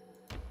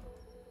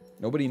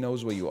 Nobody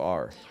knows what you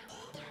are.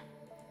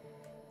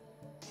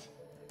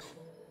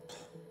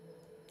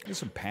 Get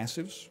some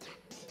passives.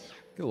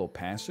 Get a little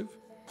passive.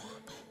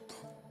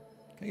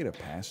 Can I get a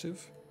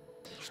passive?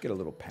 Just get a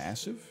little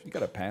passive. You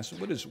got a passive.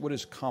 What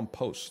is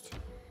compost?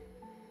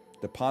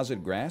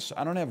 Deposit grass.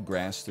 I don't have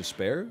grass to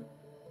spare.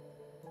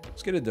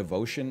 Let's get a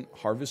devotion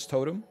harvest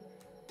totem.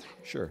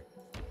 Sure.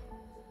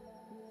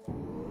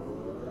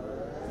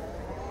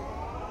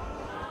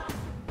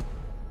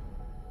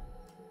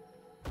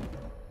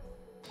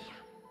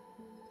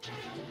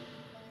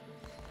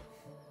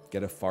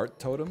 Get a fart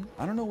totem?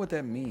 I don't know what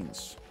that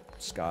means,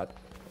 Scott.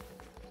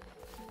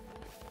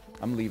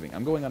 I'm leaving.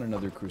 I'm going on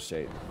another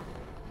crusade.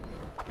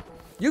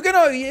 You can,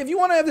 if you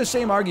want to have the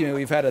same argument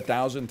we've had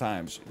 1,000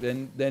 times,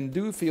 then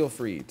do feel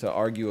free to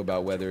argue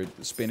about whether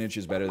spinach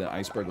is better than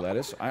iceberg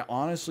lettuce. I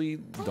honestly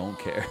don't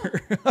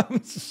care.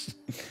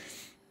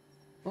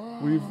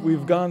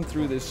 We've gone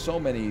through this so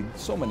many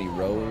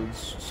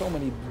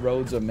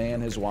roads a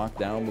man has walked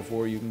down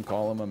before you can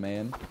call him a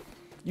man.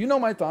 You know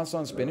my thoughts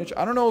on spinach.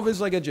 I don't know if it's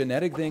like a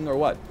genetic thing or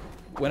what.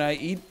 When I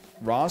eat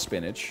raw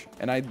spinach,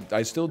 and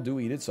I still do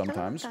eat it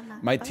sometimes,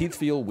 my teeth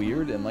feel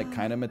weird and like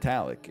kind of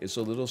metallic. It's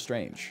a little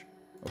strange.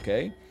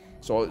 Okay?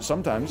 So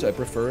sometimes I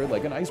prefer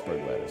like an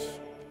iceberg lettuce.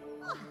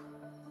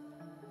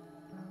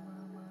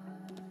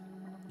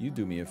 You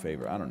do me a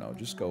favor. I don't know.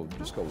 Just go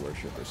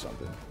worship or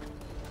something.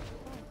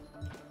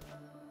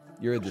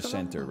 You're a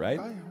dissenter, right?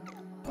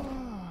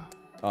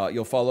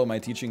 You'll follow my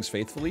teachings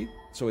faithfully.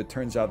 So it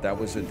turns out that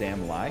was a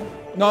damn lie.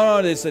 No,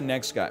 it's the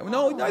next guy.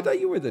 No, I thought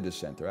you were the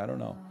dissenter. I don't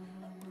know.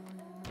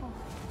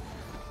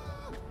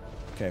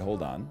 Okay,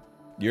 hold on.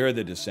 You're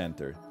the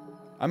dissenter.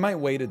 I might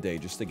wait a day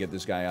just to get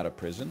this guy out of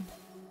prison.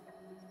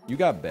 You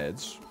got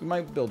beds. We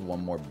might build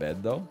one more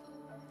bed, though.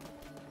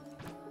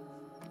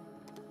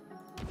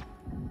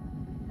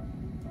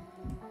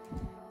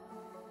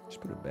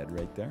 Just put a bed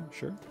right there.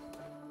 Sure.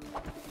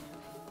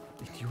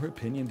 In your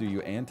opinion, do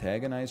you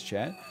antagonize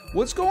chat?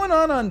 What's going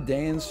on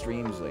Dan's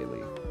streams lately?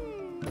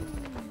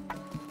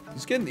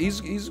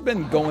 He's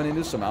been going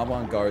into some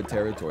avant-garde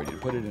territory. To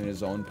put it in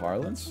his own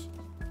parlance.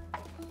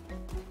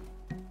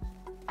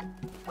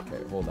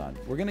 Okay, hold on.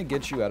 We're gonna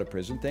get you out of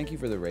prison. Thank you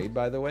for the raid,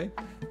 by the way.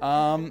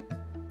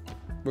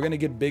 We're gonna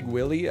get Big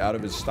Willie out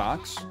of his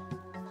stocks.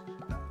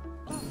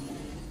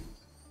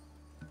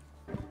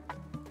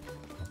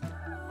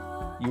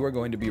 You are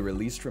going to be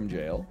released from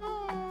jail.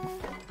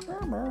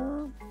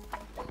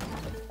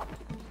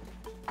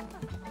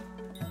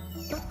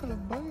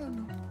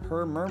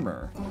 Her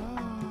murmur.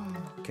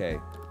 Okay.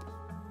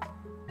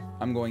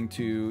 I'm going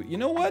to... You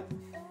know what?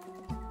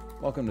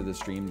 Welcome to the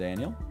stream,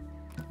 Daniel.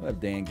 We'll have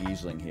Dan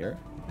Giesling here.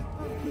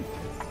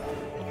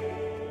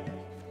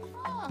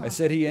 I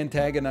said he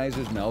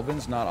antagonizes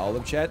Melvins, not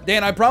Olive Chat.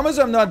 Dan, I promise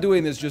I'm not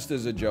doing this just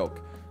as a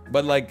joke.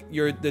 But, like,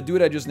 the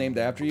dude I just named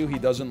after you, he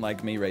doesn't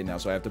like me right now,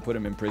 so I have to put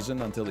him in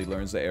prison until he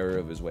learns the error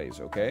of his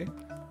ways, okay?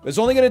 It's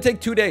only gonna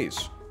take 2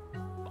 days.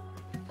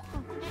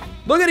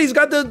 Look at, he's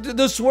got the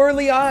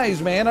swirly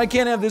eyes, man. I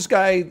can't have this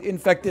guy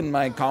infecting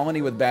my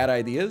colony with bad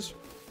ideas.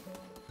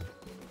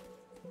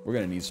 We're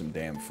gonna need some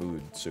damn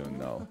food soon,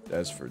 though.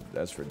 That's for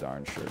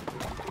darn sure.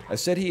 I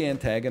said he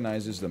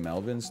antagonizes the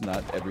Melvins,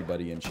 not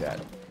everybody in chat.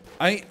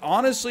 I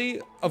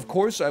honestly, of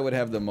course, I would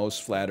have the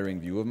most flattering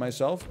view of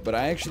myself, but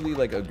I actually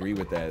like agree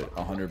with that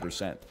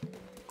 100%.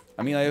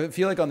 I mean, I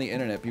feel like on the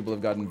internet, people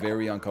have gotten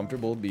very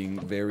uncomfortable being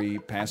very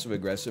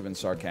passive-aggressive and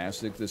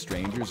sarcastic to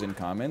strangers in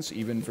comments,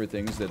 even for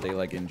things that they,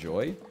 like,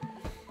 enjoy.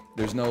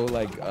 There's no,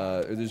 like,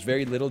 there's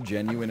very little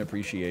genuine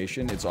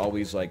appreciation. It's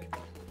always, like,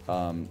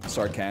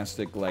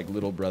 sarcastic, like,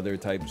 little brother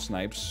type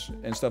snipes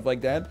and stuff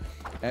like that.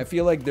 And I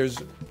feel like there's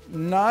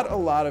not a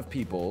lot of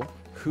people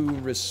who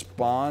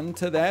respond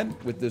to that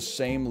with the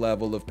same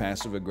level of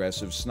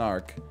passive-aggressive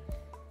snark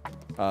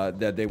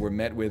that they were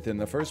met with in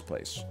the first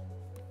place.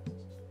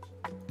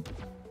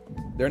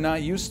 They're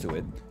not used to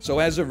it. So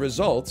as a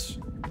result,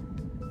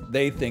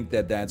 they think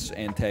that that's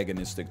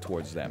antagonistic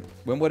towards them.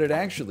 When what it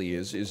actually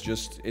is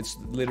just, it's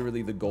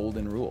literally the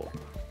golden rule.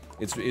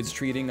 It's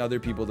treating other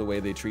people the way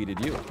they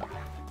treated you.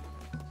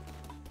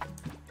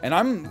 And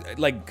I'm,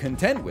 like,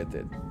 content with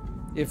it.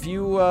 If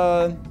you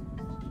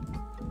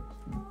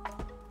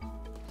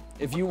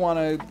want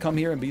to come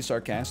here and be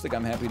sarcastic,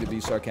 I'm happy to be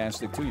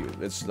sarcastic to you.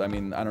 I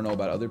mean, I don't know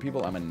about other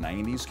people. I'm a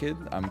 90s kid.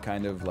 I'm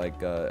kind of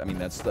like, I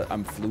mean,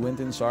 I'm fluent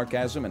in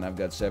sarcasm, and I've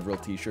got several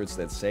t-shirts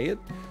that say it.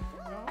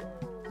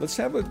 Let's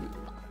have I'll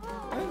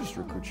just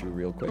recruit you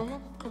real quick.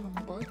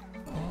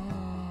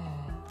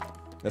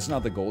 That's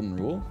not the golden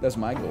rule. That's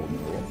my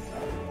golden rule.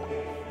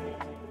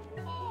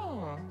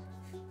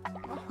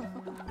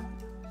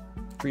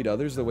 Treat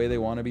others the way they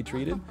want to be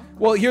treated.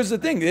 Well, here's the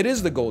thing. It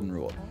is the golden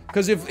rule.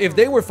 Because if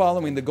they were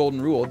following the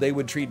golden rule, they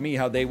would treat me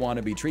how they want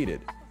to be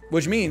treated.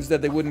 Which means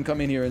that they wouldn't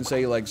come in here and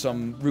say, like,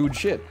 some rude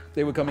shit.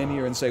 They would come in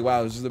here and say,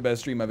 wow, this is the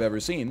best stream I've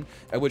ever seen.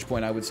 At which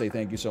point I would say,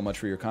 thank you so much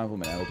for your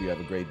compliment. I hope you have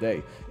a great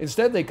day.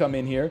 Instead, they come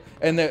in here,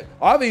 and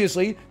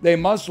obviously, they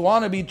must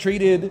want to be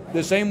treated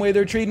the same way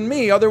they're treating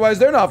me. Otherwise,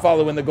 they're not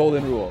following the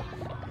golden rule.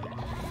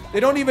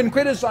 They don't even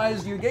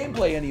criticize your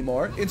gameplay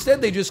anymore.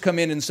 Instead, they just come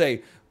in and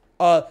say,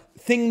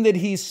 thing that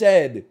he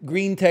said,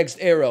 green text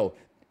arrow.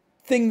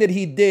 Thing that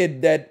he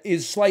did that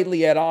is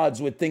slightly at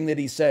odds with thing that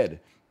he said.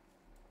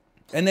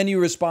 And then you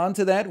respond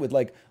to that with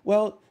like,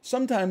 well,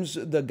 sometimes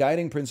the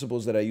guiding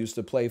principles that I used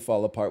to play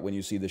fall apart when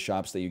you see the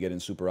shops that you get in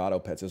Super Auto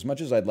Pets. As much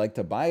as I'd like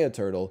to buy a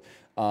turtle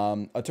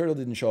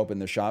didn't show up in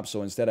the shop,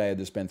 so instead I had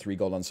to spend 3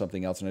 gold on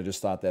something else, and I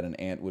just thought that an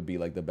ant would be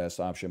like the best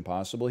option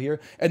possible here.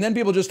 And then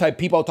people just type,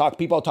 people talk,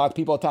 people talk,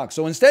 people talk.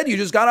 So instead, you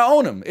just gotta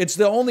own them. It's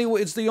the only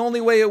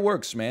way it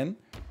works, man.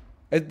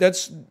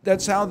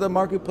 That's how the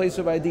marketplace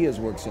of ideas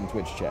works in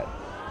Twitch chat.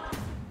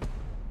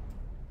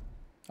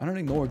 I don't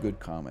ignore good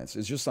comments.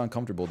 It's just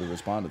uncomfortable to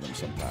respond to them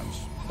sometimes.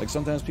 Like,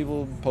 sometimes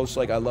people post,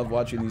 like, I love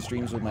watching these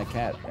streams with my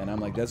cat. And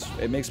I'm like,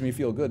 it makes me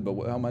feel good, but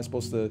how am I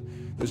supposed to...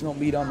 There's no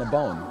meat on the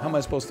bone. How am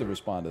I supposed to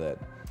respond to that?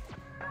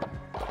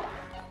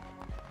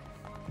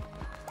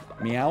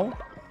 Meow?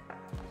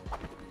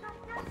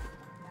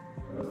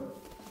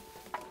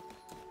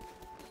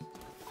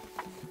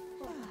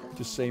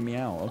 Just say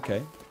meow,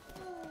 okay.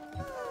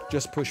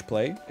 Just push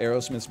play.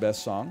 Aerosmith's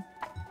best song.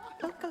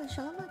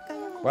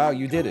 Wow,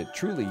 you did it.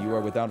 Truly, you are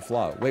without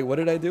flaw. Wait, what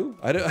did I do?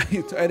 I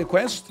had a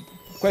quest?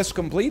 Quest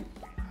complete?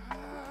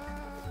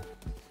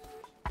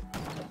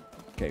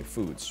 Okay,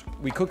 foods.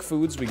 We cook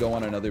foods, we go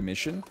on another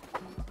mission.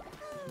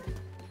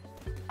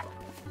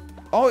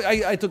 Oh,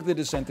 I took the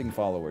dissenting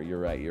follower. You're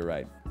right, you're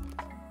right.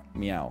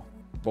 Meow.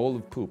 Bowl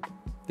of poop.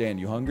 Dan,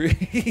 you hungry?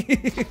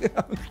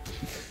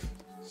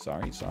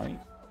 Sorry.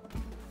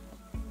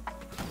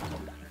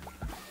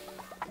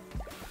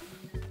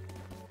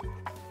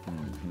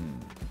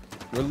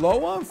 We're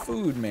low on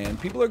food, man.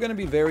 People are going to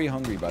be very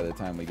hungry by the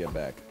time we get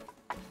back.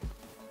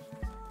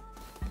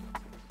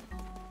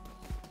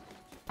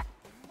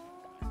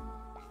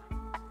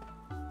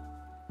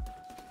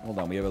 Hold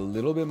on, we have a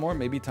little bit more.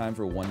 Maybe time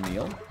for 1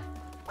 meal.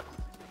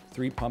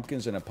 3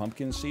 pumpkins and a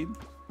pumpkin seed.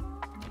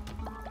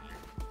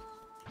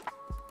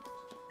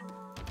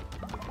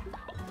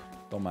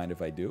 Don't mind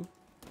if I do.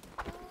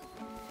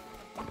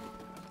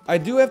 I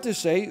do have to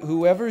say,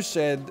 whoever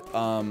said,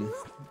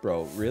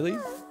 bro, really?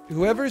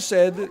 Whoever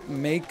said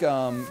make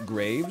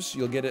graves,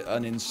 you'll get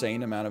an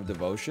insane amount of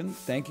devotion.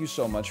 Thank you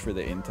so much for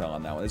the intel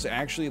on that one. It's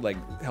actually like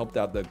helped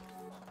out the...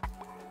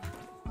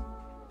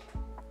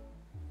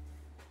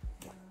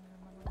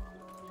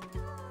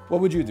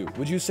 What would you do?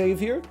 Would you save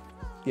here?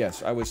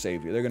 Yes, I would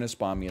save here. They're going to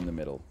spawn me in the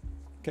middle.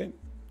 Okay.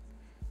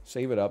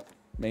 Save it up.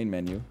 Main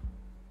menu.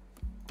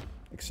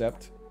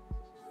 Accept.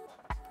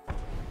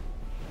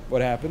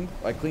 What happened?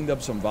 I cleaned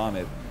up some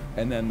vomit,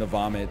 and then the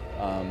vomit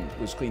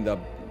was cleaned up.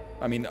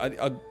 I mean,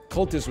 a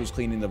cultist was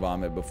cleaning the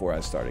vomit before I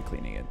started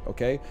cleaning it,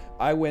 okay?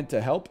 I went to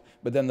help,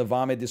 but then the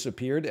vomit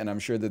disappeared, and I'm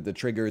sure that the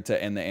trigger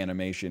to end the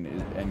animation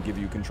and give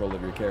you control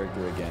of your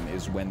character again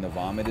is when the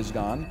vomit is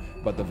gone,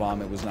 but the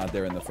vomit was not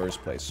there in the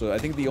first place. So I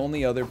think the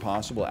only other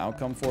possible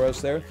outcome for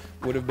us there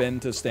would have been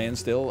to stand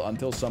still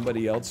until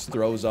somebody else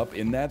throws up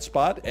in that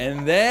spot,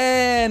 and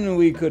then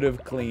we could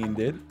have cleaned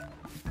it.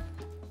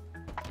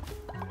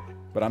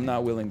 But I'm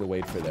not willing to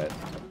wait for that.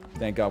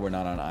 Thank God we're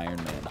not on Iron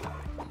Man.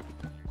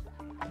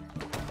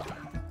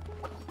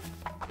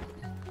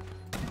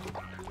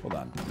 Hold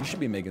on. We should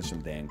be making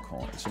some damn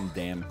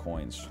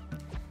coins.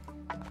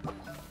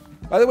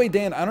 By the way,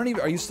 Dan,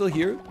 are you still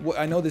here?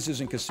 I know this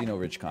isn't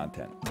casino-rich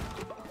content.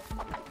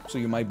 So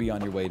you might be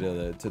on your way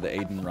to the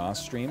Aiden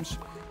Ross streams.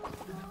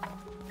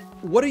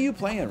 What are you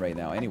playing right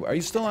now, anyway? Are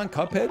you still on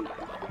Cuphead?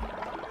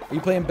 Are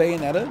you playing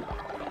Bayonetta?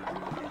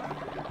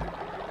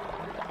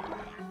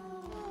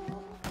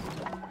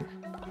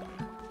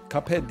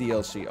 Cuphead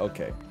DLC,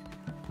 okay.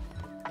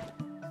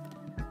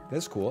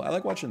 That's cool. I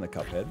like watching the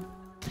Cuphead.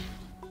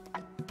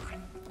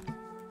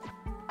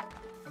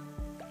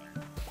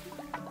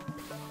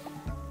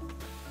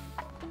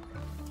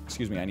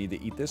 Excuse me, I need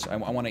to eat this. I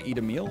want to eat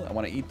a meal.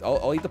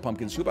 I'll eat the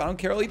pumpkin soup. I don't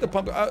care. I'll eat the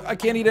pumpkin. I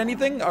can't eat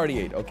anything? I already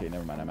ate. Okay,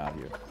 never mind. I'm out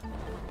here.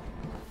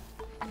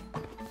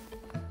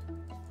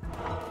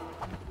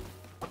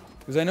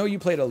 Because I know you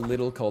played a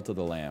little Cult of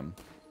the Lamb.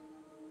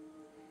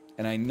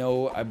 And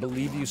I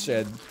believe you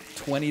said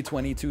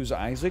 2022's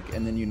Isaac,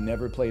 and then you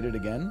never played it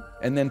again.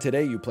 And then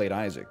today you played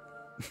Isaac.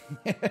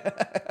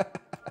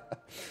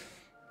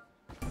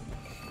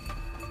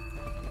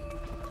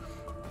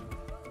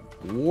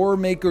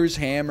 Warmaker's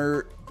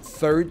Hammer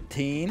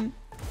 13.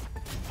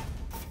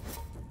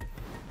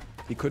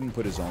 He couldn't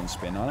put his own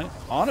spin on it.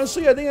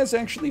 Honestly, I think that's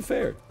actually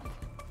fair.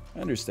 I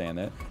understand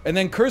that. And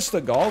then Curse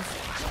the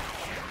Golf.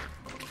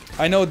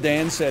 I know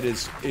Dan said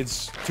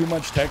it's too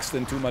much text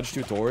and too much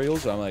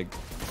tutorials. I'm like,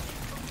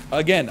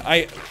 again,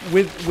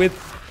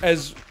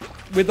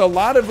 with a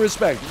lot of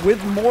respect,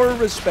 with more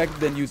respect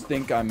than you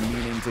think I'm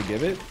meaning to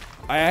give it,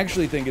 I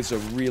actually think it's a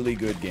really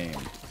good game.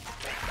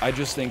 I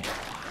just think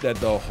that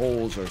the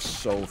holes are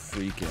so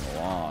freaking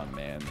long,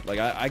 man. Like,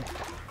 I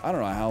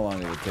don't know how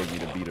long it would take me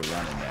to beat a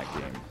run in that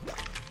game.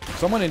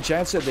 Someone in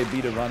chat said they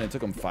beat a run. It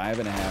took them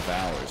 5.5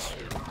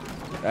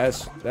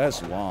 hours.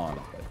 That's long.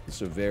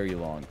 It's a very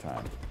long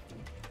time.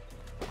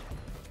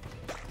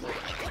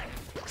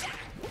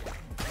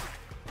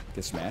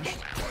 Get smashed.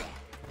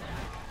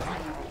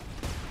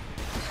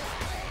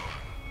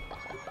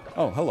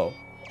 Oh, hello.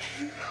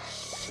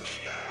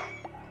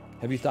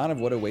 Have you thought of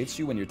what awaits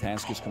you when your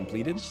task is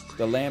completed?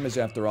 The lamb is,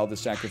 after all, the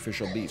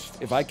sacrificial beast.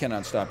 If I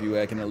cannot stop you,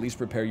 I can at least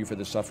prepare you for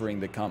the suffering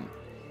to come.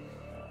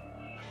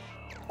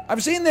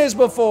 I've seen this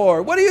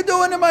before! What are you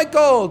doing to my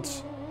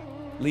cult?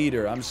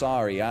 Leader, I'm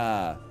sorry.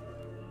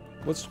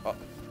 What's... Oh,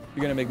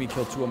 you're gonna make me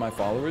kill 2 of my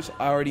followers?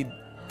 I already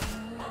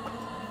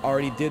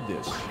did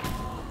this.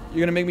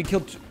 You're gonna make me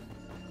kill...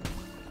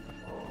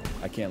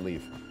 I can't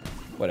leave.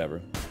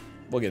 Whatever.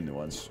 We'll get new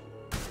ones.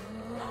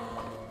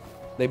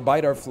 They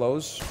bite our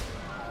flows,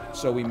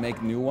 so we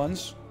make new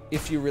ones.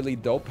 If you're really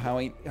dope,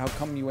 how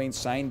come you ain't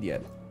signed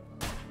yet?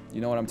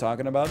 You know what I'm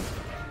talking about?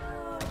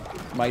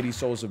 Mighty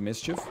Souls of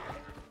Mischief.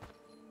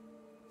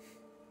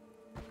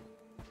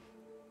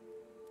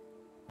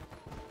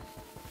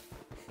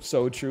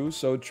 So true,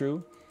 so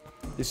true.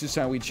 This is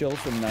how we chill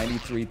from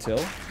 93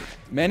 till.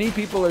 Many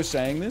people are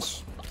saying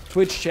this.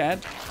 Twitch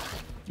chat,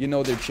 you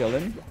know they're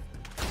chilling.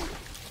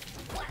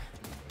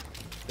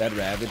 That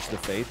ravaged the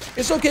faith.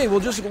 It's okay, we'll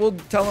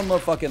tell them a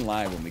fucking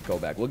lie when we go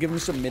back. We'll give them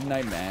some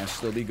midnight mass,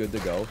 they'll be good to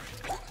go.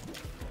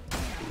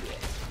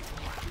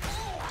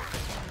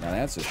 Now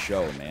that's a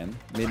show, man.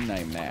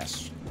 Midnight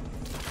mass.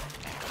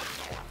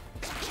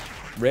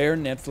 Rare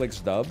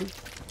Netflix dub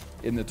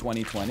in the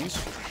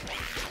 2020s.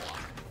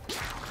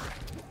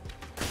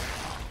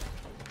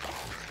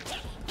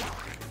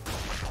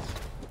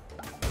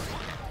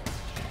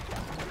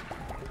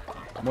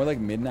 More like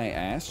midnight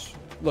ass.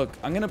 Look,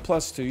 I'm gonna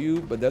 +2 you,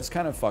 but that's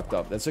kind of fucked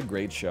up. That's a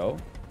great show.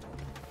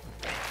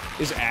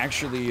 It's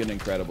actually an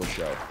incredible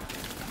show.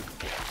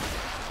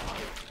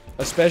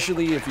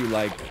 Especially if you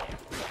like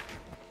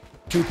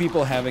 2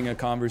 people having a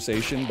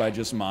conversation by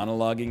just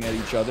monologuing at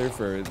each other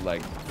for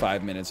like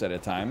 5 minutes at a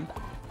time.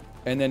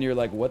 And then you're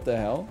like, what the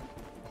hell?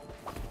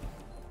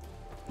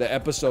 The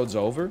episode's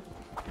over.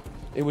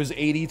 It was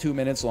 82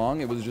 minutes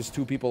long. It was just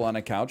 2 people on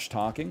a couch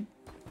talking.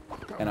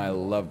 And I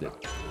loved it.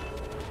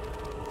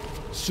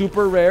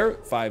 Super rare,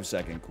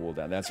 5-second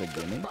cooldown. That's a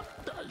gimme.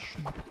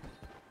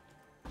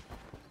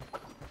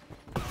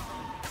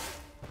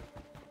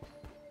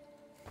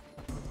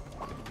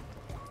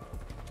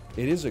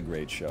 It is a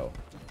great show.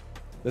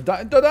 The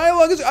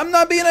dialogue is... I'm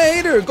not being a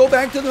hater. Go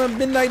back to the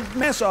Midnight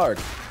Mass arc.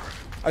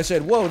 I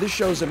said, whoa, this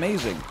show's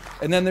amazing.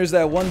 And then there's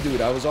that one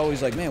dude. I was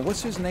always like, man,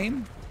 what's his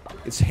name?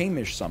 It's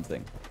Hamish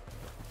something.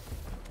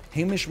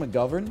 Hamish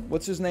McGovern?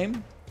 What's his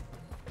name?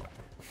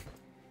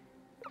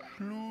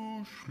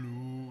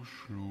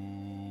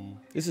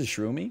 This is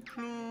Shroomy?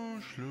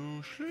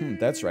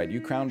 That's right. You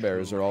crown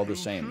bearers are all the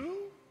same.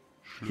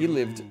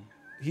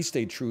 He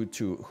stayed true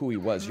to who he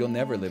was. You'll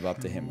never live up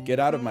to him. Get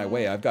out of my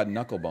way. I've got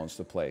Knucklebones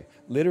to play.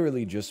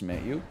 Literally just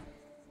met you.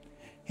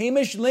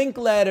 Hamish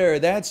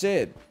Linkletter. That's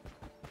it.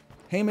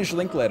 Hamish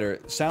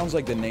Linkletter sounds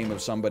like the name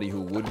of somebody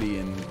who would be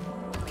in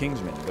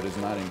Kingsman, but is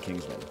not in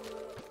Kingsman.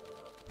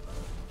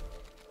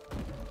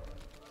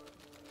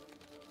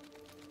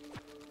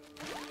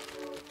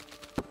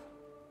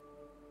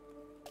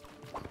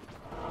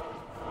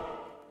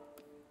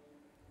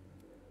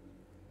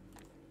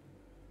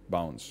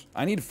 Bones.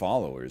 I need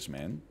followers,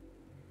 man.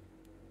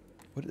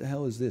 What the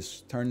hell is this?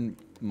 Turn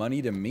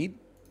money to meat?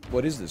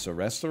 What is this, a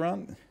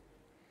restaurant?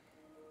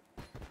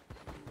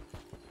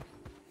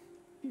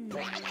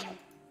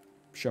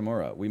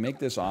 Shamura, we make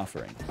this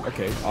offering.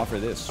 Okay, offer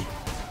this.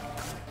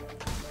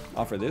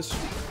 Offer this?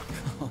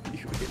 Oh,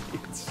 you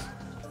idiots.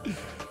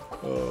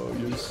 Oh,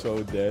 you're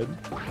so dead.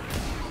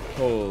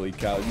 Holy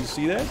cow, you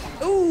see that?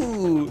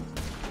 Ooh!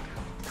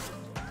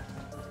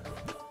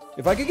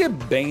 If I could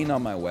get Bane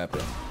on my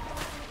weapon,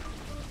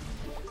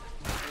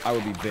 I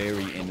would be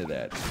very into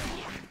that.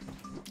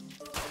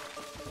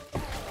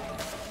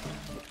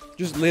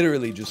 Just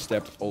literally just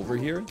step over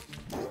here.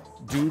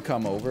 Do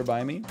come over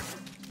by me.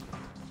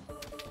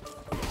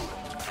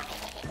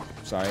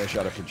 Sorry, I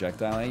shot a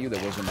projectile at you.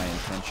 That wasn't my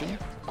intention.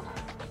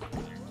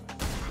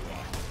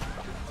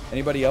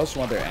 Anybody else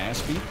want their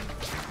ass beat?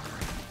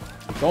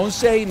 Don't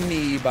say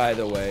me, by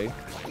the way.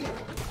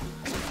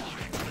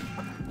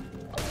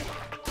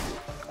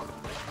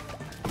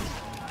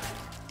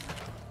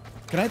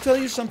 Can I tell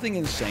you something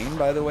insane,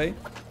 by the way?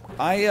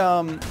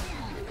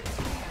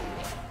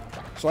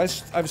 So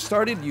I've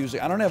started using...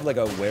 I don't have like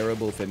a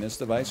wearable fitness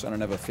device. I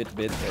don't have a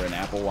Fitbit or an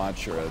Apple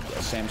Watch or a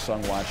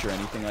Samsung Watch or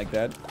anything like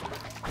that.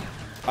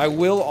 I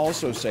will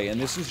also say,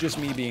 and this is just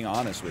me being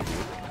honest with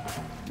you,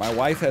 my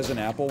wife has an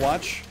Apple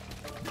Watch.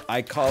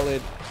 I call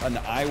it an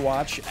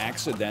iWatch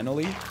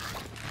accidentally.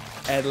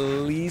 At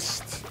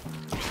least,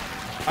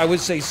 I would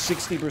say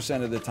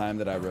 60% of the time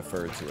that I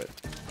refer to it.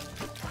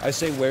 I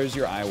say, where's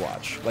your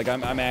iWatch? Like,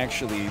 I'm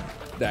actually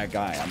that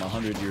guy. I'm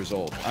 100 years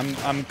old.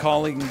 I'm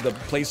calling the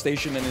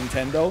PlayStation and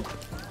Nintendo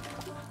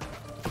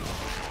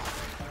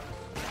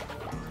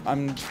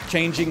I'm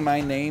changing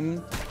my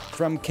name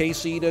from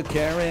Casey to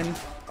Karen.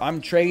 I'm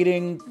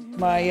trading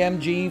my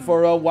MG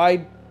for a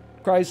white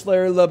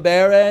Chrysler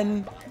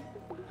LeBaron.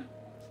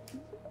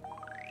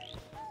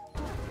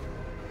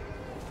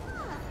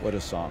 What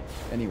a song.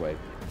 Anyway,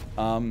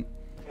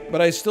 but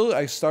I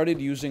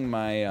started using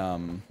my, I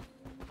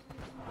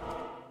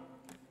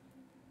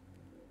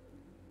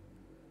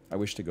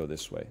wish to go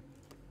this way.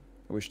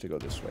 I wish to go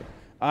this way.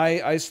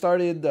 I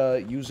started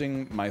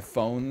using my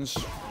phone's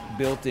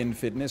built-in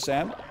fitness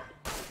app.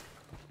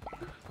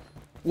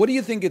 What do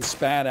you think it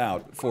spat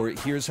out for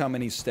here's how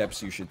many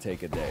steps you should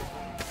take a day?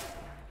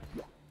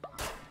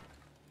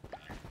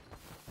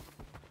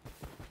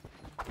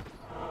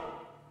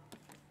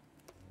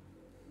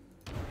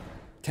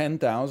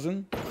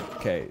 10,000?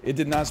 Okay, it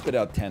did not spit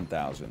out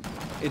 10,000.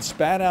 It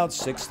spat out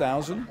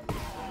 6,000.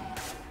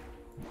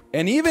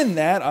 And even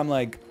that, I'm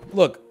like,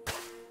 look,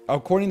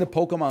 according to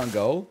Pokemon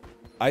Go,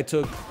 I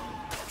took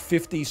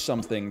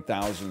 50-something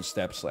thousand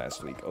steps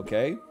last week,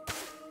 okay?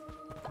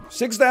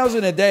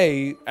 6,000 a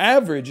day,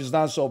 average, is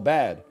not so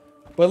bad.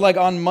 But like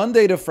on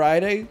Monday to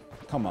Friday,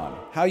 come on.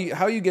 How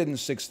you getting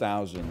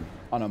 6,000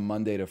 on a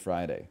Monday to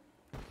Friday?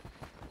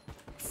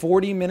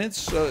 40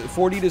 minutes,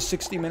 40 to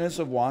 60 minutes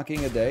of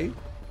walking a day?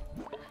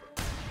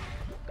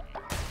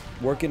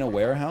 Work in a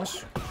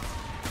warehouse?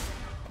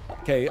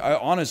 Okay,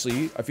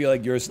 honestly, I feel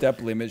like your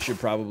step limit should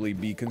probably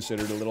be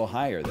considered a little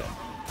higher then.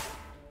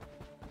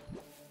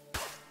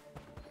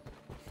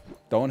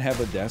 Don't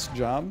have a desk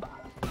job?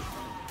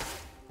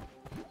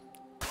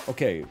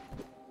 Okay.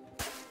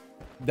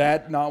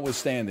 That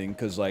notwithstanding,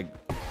 because, like,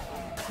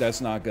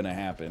 that's not gonna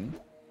happen.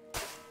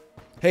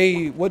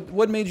 Hey,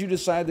 what made you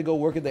decide to go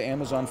work at the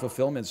Amazon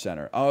Fulfillment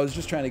Center? Oh, I was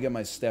just trying to get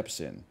my steps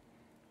in.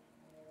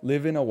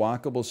 Live in a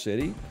walkable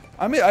city?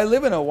 I mean, I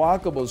live in a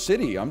walkable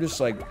city. I'm just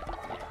like,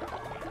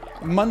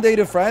 Monday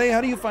to Friday,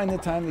 how do you find the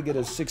time to get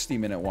a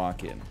 60-minute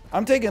walk in?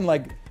 I'm taking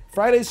like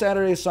Friday,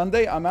 Saturday,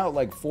 Sunday, I'm out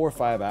like 4 or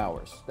 5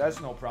 hours.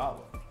 That's no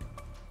problem.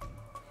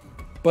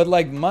 But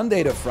like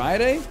Monday to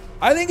Friday,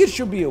 I think it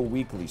should be a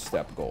weekly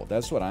step goal.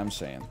 That's what I'm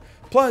saying.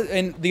 Plus,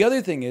 and the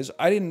other thing is,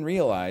 I didn't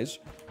realize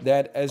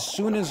that as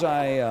soon as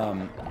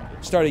I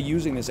started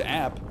using this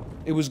app,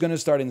 it was going to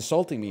start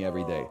insulting me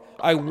every day.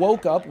 I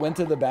woke up, went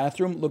to the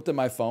bathroom, looked at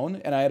my phone,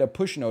 and I had a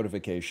push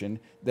notification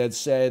that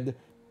said,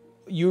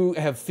 you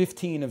have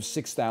 15 of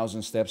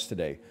 6,000 steps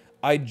today.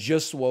 I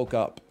just woke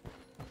up.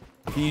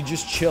 Can you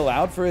just chill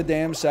out for a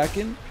damn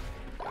second?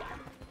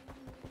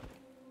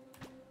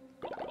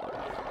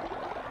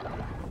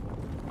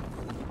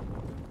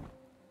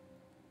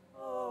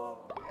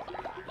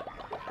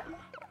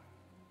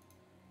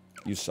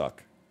 You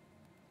suck.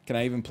 Can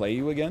I even play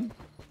you again?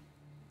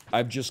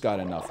 I've just got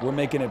enough. We're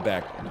making it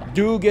back.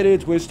 Do get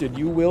it twisted.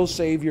 You will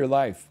save your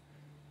life.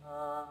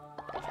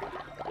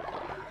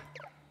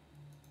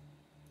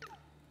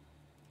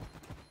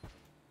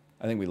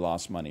 I think we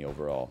lost money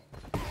overall.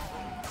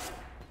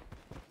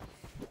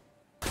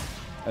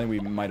 I think we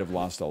might have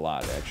lost a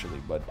lot,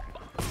 actually, but...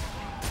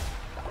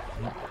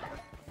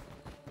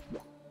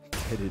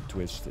 Get it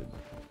twisted.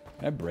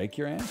 Can I break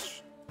your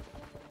ass?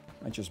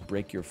 I might just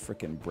break your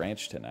frickin'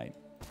 branch tonight.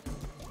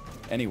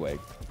 Anyway.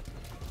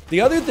 The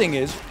other thing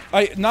is,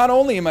 not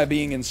only am I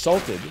being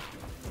insulted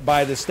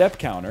by the step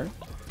counter,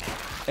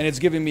 and it's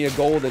giving me a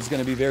goal that's going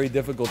to be very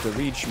difficult to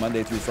reach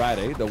Monday through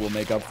Friday, though we'll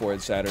make up for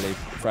it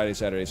Friday,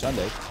 Saturday,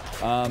 Sunday.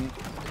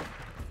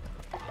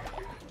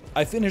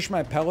 I finished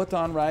my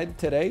Peloton ride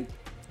today,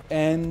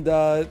 and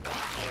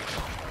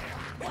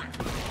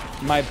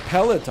my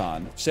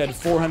Peloton said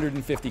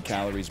 450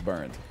 calories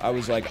burned. I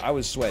was like, I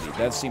was sweaty.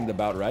 That seemed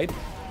about right.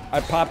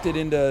 I popped it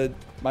into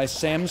my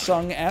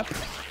Samsung app.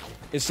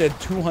 It said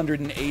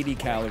 280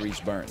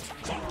 calories burned.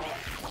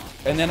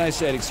 And then I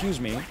said, excuse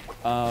me,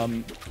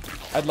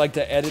 I'd like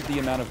to edit the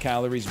amount of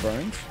calories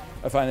burned.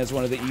 I find that's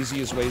one of the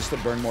easiest ways to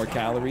burn more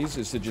calories,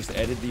 is to just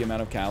edit the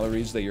amount of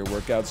calories that your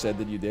workout said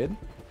that you did.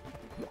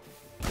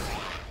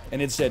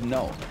 And it said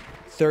no.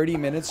 30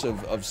 minutes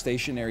of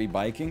stationary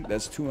biking,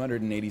 that's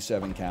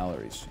 287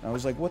 calories. And I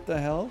was like, what the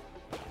hell?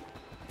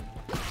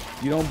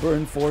 You don't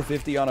burn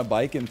 450 on a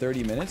bike in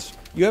 30 minutes?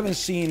 You haven't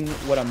seen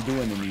what I'm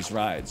doing in these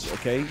rides,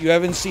 okay? You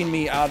haven't seen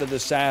me out of the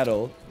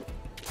saddle,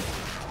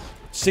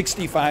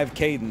 65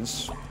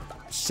 cadence,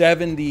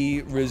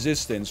 70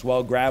 resistance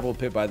while Gravel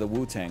Pit by the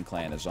Wu-Tang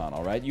Clan is on,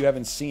 all right? You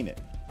haven't seen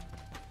it.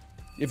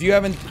 If you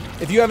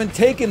haven't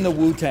taken the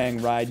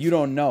Wu-Tang ride, you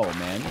don't know,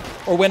 man.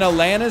 Or when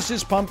Alanis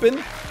is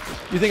pumping,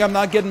 you think I'm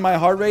not getting my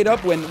heart rate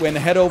up when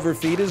Head Over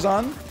Feet is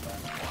on?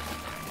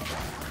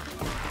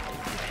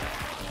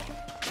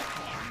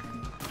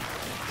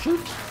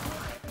 Shoot.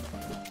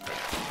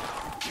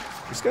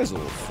 This guy's a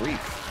little freak.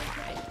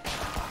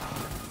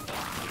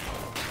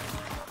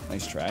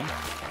 Nice try.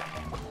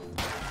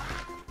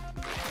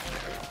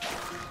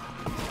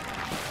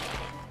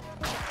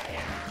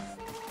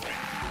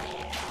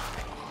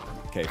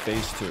 Okay,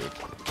 phase 2.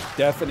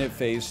 Definite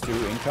phase 2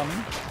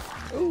 incoming.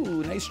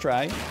 Ooh, nice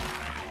try.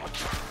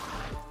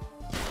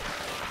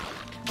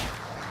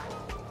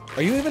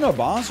 Are you even a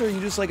boss, or are you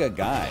just like a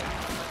guy?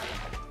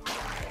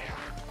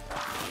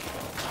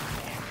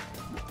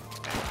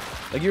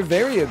 Like, you're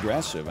very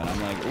aggressive, and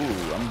I'm like,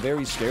 ooh, I'm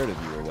very scared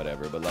of you or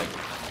whatever, but like...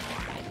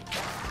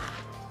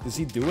 Does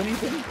he do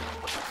anything?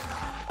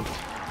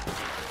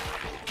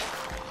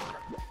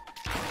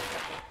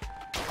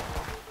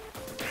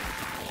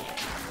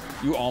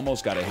 You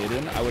almost got a hit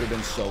in. I would have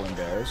been so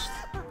embarrassed.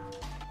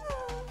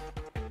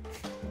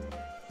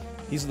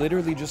 He's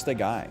literally just a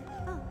guy.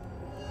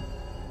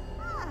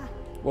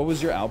 What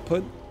was your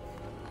output?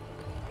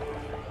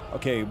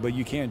 Okay, but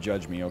you can't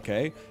judge me,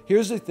 okay?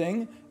 Here's the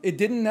thing. It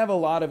didn't have a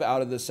lot of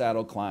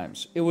out-of-the-saddle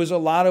climbs. It was a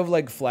lot of,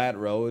 like, flat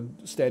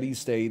road, steady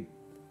state,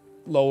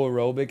 low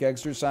aerobic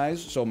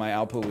exercise, so my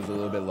output was a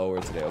little bit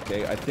lower today,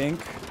 okay? I think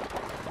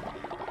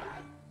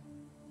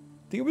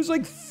it was,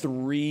 like,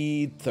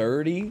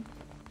 330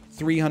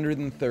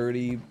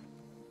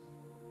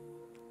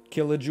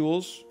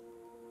 kilojoules,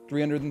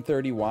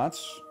 330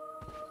 watts,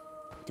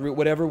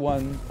 whatever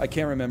one, I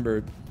can't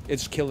remember.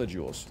 It's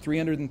kilojoules,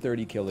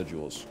 330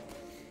 kilojoules.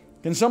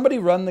 Can somebody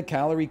run the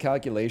calorie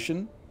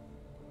calculation?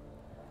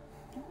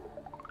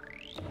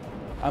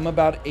 I'm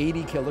about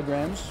 80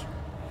 kilograms.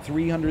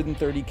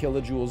 330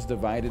 kilojoules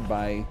divided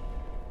by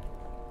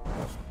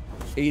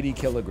 80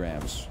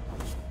 kilograms.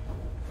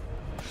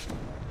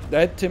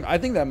 I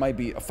think that might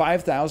be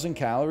 5,000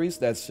 calories.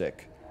 That's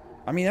sick.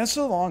 I mean, that's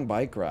a long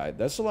bike ride.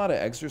 That's a lot of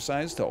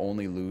exercise to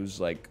only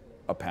lose like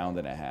 1.5 pounds.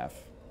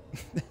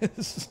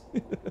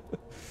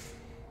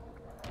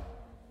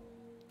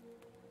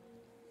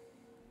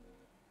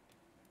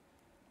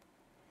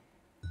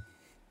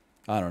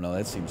 I don't know.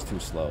 That seems too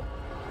slow.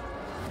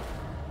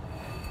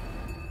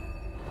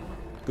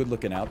 Good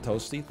looking out,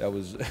 Toasty. That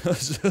was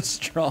a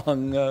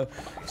strong,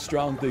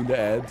 strong thing to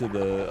add to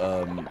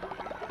the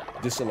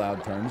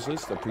disallowed terms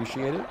list.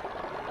 Appreciate it.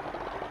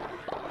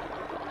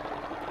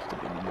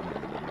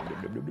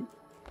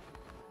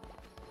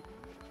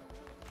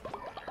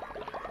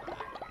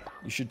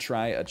 You should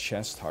try a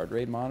chest heart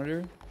rate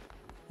monitor.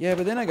 Yeah,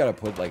 but then I gotta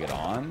put like it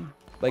on.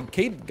 Like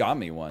Kate got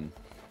me one.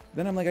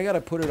 Then I'm like, I gotta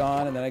put it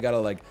on, and then I gotta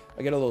like,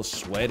 I get a little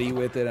sweaty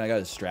with it, and I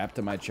gotta strap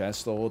to my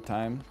chest the whole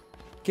time.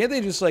 Can't they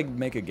just like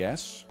make a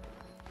guess?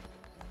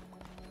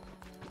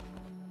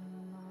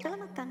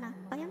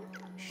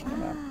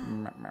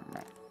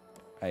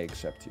 I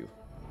accept you.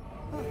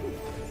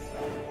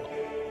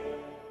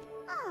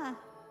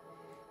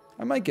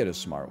 I might get a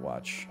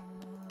smartwatch.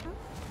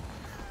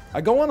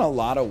 I go on a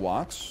lot of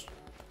walks.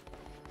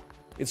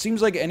 It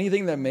seems like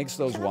anything that makes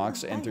those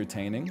walks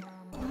entertaining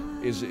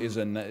is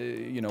a,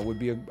 you know, would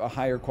be a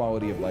higher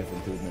quality of life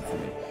improvement for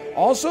me.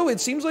 Also, it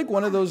seems like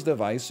one of those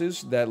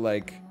devices that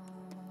like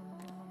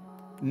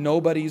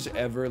nobody's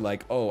ever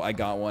like, oh, I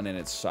got one and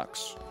it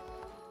sucks.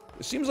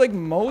 It seems like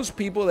most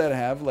people that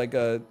have like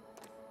a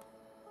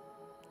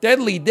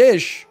deadly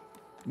dish,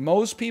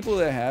 most people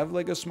that have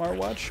like a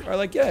smartwatch are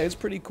like, yeah, it's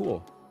pretty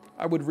cool.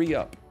 I would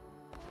re-up.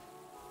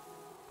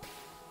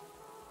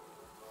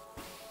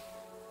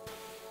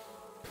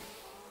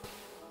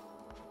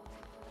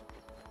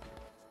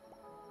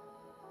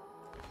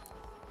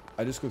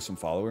 I just cooked some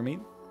follower meat.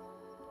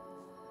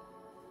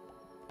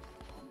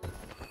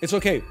 It's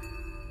okay.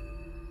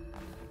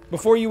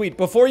 Before you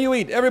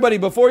eat, everybody,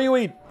 before you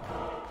eat.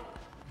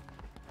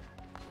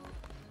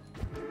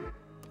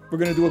 We're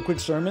gonna do a quick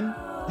sermon.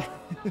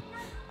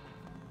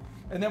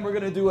 And then we're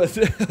gonna do a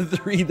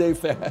 3-day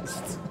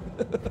fast.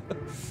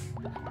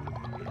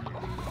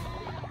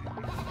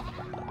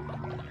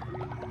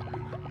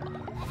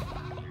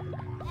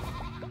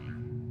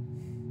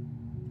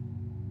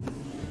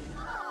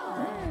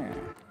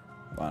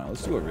 Wow,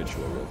 let's do a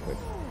ritual real quick.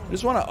 I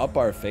just want to up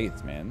our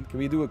faith, man. Can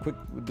we do a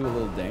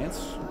little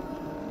dance?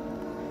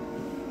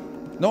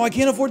 No, I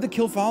can't afford to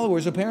kill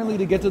followers. Apparently,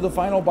 to get to the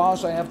final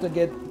boss, I have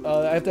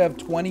to have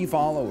 20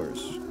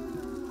 followers.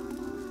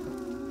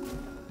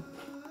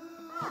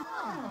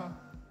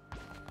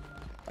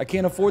 I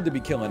can't afford to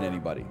be killing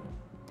anybody.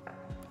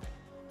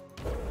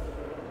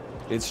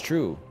 It's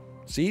true.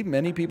 See,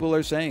 many people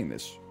are saying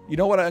this. You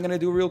know what I'm gonna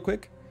do real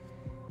quick?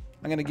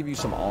 I'm gonna give you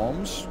some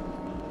alms.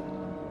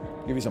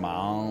 Give you some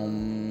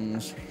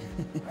alms.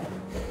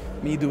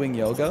 Me doing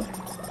yoga.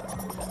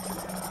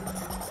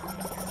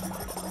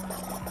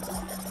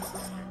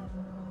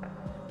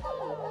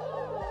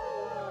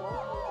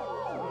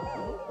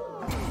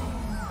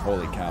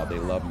 Holy cow, they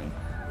love me.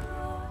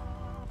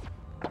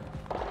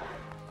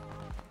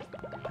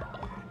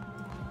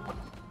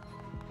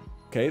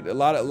 Okay, a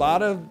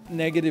lot of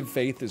negative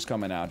faith is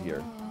coming out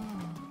here,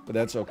 but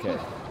that's okay.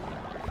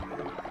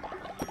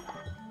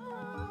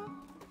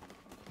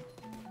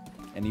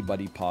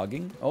 Anybody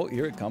pogging? Oh,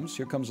 here it comes.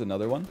 Here comes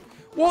another one.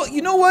 Well,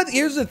 you know what?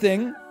 Here's the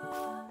thing.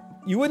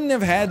 You wouldn't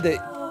have had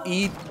to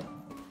eat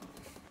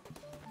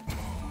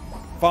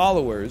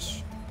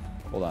followers.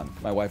 Hold on.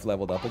 My wife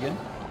leveled up again.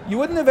 You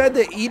wouldn't have had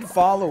to eat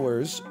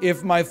followers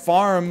if my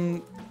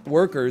farm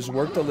workers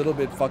worked a little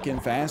bit fucking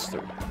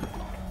faster.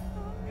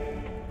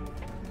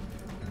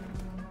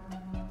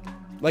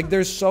 Like,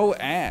 they're so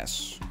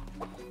ass.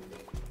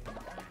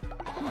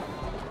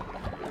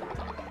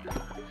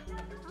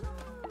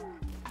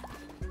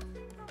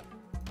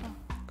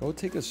 Go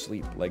take a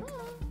sleep. Like,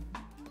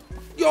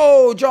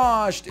 Yo,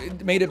 Josh,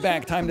 made it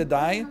back. Time to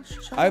die.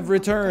 I've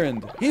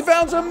returned. He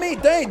found some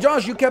meat. Dang,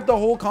 Josh, you kept the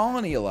whole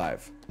colony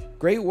alive.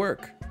 Great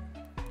work.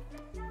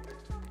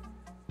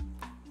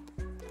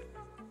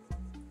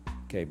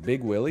 Okay,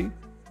 Big Willie.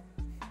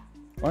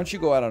 Why don't you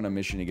go out on a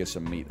mission to get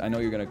some meat? I know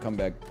you're gonna come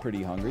back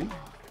pretty hungry.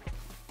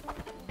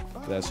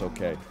 That's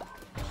okay.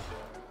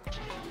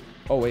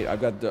 Oh wait,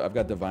 I've got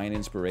divine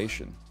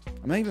inspiration.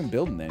 I'm not even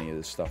building any of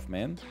this stuff,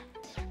 man.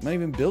 I'm not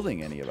even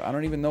building any of it. I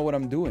don't even know what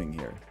I'm doing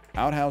here.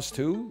 Outhouse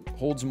 2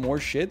 holds more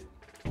shit.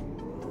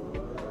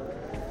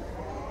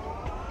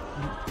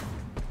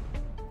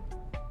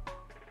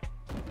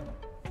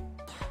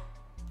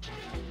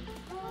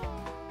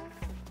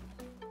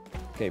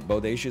 Okay,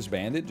 Bodacious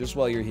Bandit, just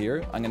while you're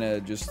here, I'm gonna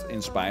just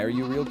inspire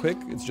you real quick.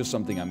 It's just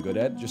something I'm good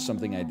at, just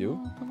something I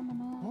do.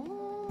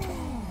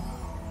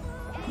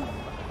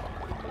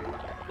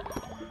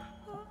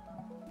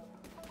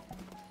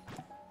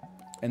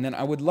 And then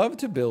I would love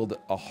to build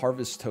a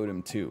Harvest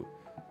Totem too.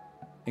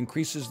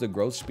 Increases the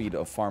growth speed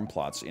of farm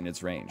plots in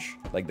its range.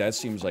 Like, that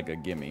seems like a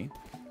gimme.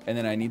 And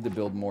then I need to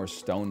build more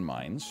stone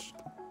mines.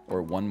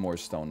 Or one more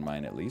stone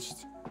mine at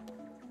least.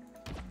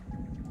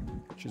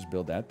 Just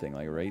build that thing,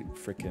 like, right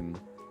frickin'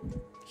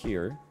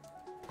 here.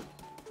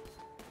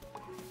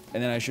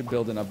 And then I should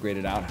build an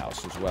upgraded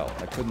outhouse as well.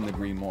 I couldn't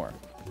agree more.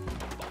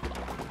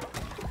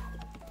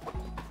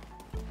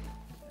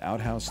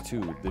 Outhouse 2,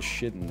 the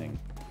shittening.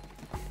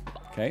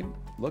 Okay,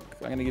 look,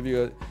 I'm gonna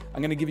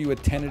give you a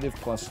tentative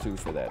 +2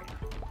 for that.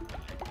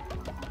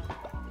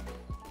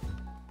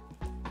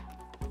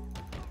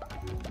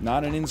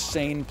 Not an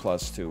insane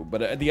 +2,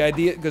 but the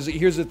idea, because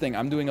here's the thing,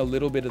 I'm doing a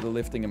little bit of the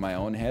lifting in my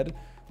own head.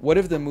 What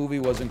if the movie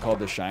wasn't called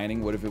The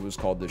Shining? What if it was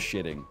called The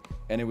Shitting?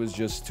 And it was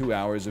just 2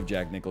 hours of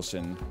Jack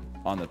Nicholson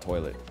on the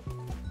toilet.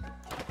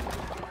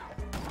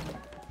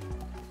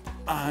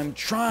 I'm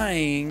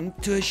trying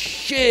to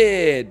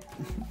shit!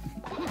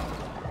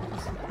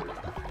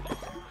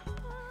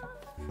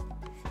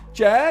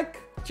 Jack?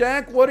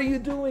 Jack, what are you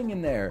doing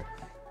in there?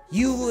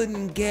 You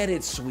wouldn't get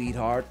it,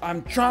 sweetheart.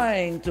 I'm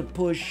trying to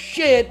push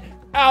shit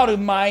out of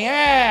my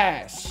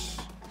ass!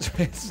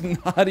 It's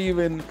not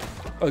even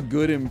a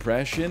good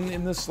impression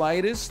in the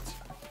slightest.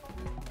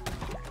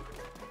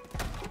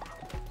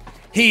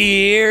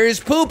 Here's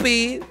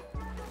Poopy!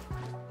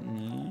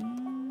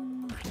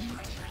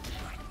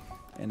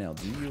 NL,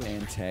 do you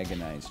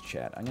antagonize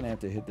chat? I'm gonna have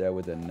to hit that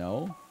with a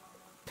no.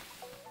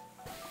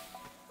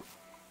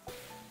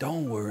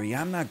 Don't worry,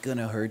 I'm not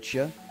gonna hurt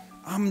you.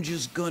 I'm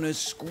just gonna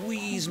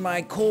squeeze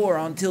my core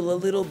until a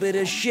little bit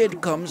of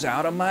shit comes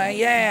out of my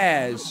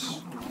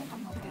ass.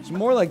 It's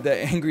more like the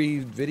angry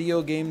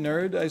video game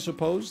nerd, I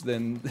suppose,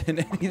 than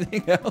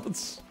anything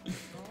else.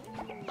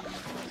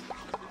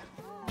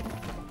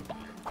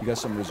 You got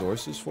some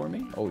resources for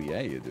me? Oh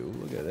yeah, you do.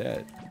 Look at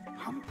that.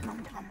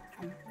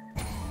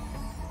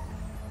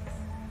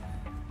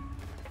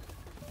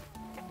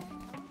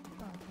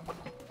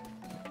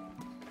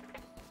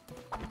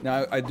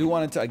 Now, I do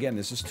want to, again,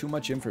 this is too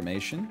much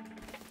information.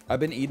 I've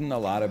been eating a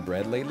lot of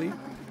bread lately.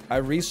 I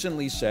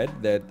recently said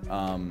that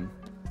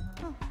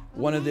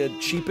one of the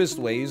cheapest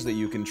ways that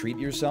you can treat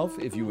yourself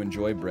if you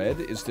enjoy bread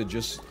is to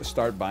just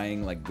start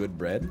buying, like, good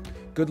bread.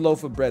 Good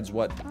loaf of bread's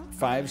what,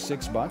 $5,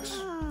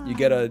 $6? You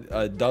get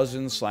a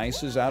dozen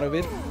slices out of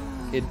it.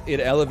 It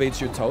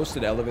elevates your toast,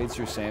 it elevates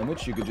your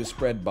sandwich. You could just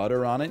spread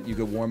butter on it. You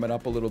could warm it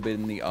up a little bit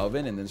in the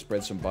oven and then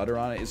spread some butter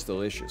on it. It's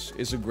delicious.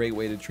 It's a great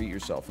way to treat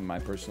yourself, in my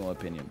personal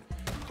opinion.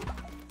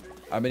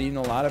 I've been eating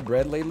a lot of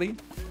bread lately.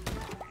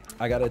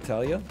 I gotta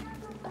tell you.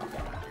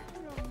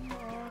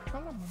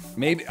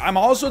 Maybe I'm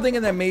also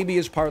thinking that maybe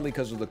it's partly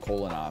because of the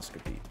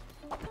colonoscopy.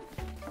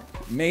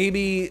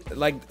 Maybe,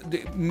 like,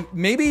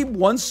 maybe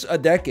once a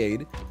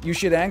decade, you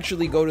should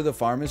actually go to the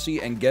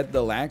pharmacy and get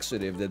the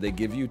laxative that they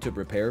give you to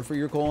prepare for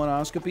your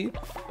colonoscopy.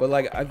 But,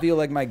 like, I feel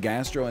like my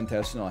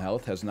gastrointestinal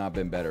health has not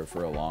been better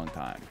for a long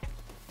time.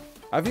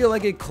 I feel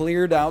like it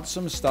cleared out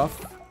some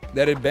stuff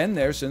that had been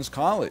there since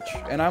college.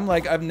 And I'm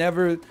like, I've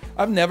never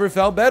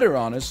felt better,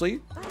 honestly.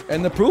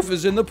 And the proof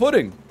is in the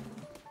pudding.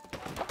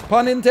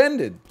 Pun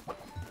intended.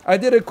 I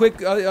did a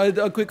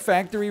quick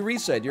factory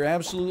reset. You're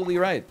absolutely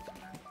right.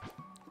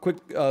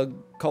 Quick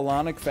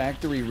colonic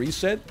factory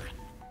reset.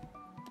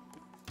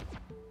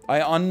 I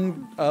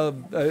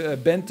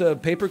bent a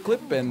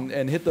paperclip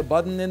and hit the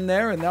button in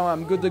there, and now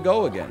I'm good to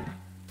go again.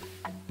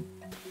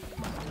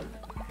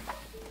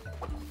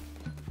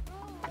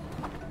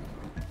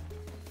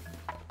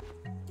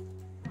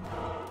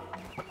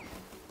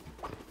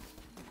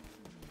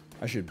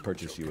 I should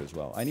purchase you as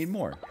well. I need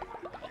more.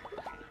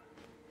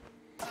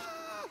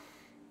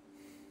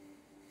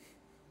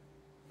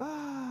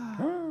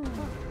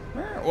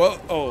 Well,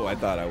 oh, I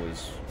thought I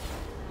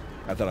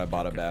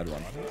bought a bad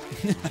one.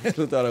 I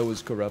thought I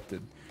was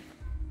corrupted.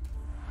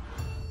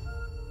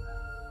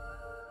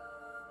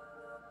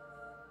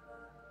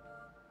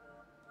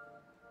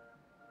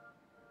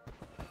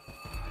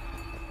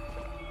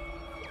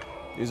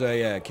 He's like,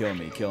 yeah, kill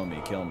me, kill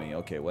me, kill me.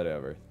 Okay,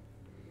 whatever.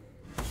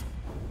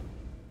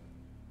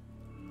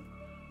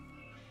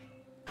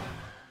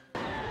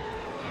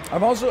 I've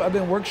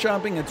been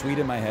workshopping a tweet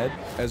in my head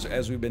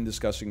as we've been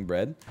discussing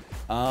bread.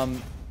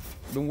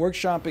 Been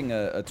workshopping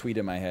a tweet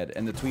in my head,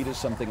 and the tweet is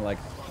something like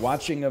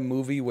watching a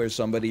movie where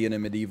somebody in a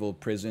medieval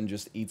prison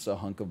just eats a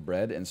hunk of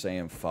bread and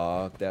saying,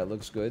 "Fuck, that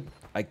looks good."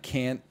 I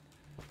can't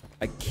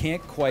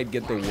quite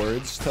get the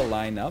words to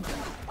line up.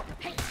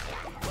 Okay,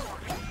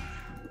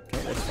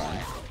 that's fine.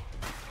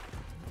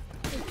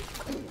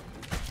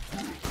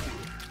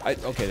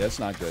 Okay, that's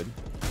not good.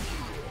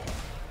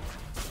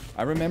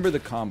 I remember the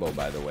combo,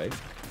 by the way.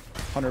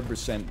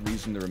 100%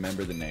 reason to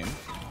remember the name.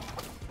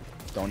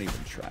 Don't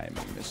even try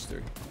me,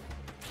 mister.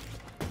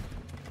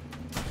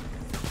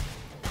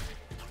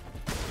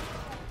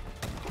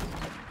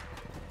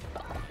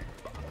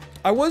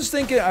 I was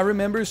thinking, I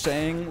remember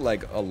saying,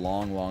 like, a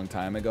long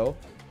time ago,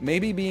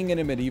 maybe being in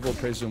a medieval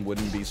prison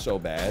wouldn't be so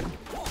bad.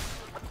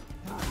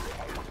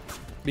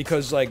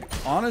 Because, like,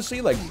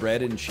 honestly, like,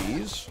 bread and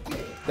cheese,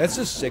 that's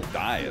a sick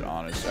diet,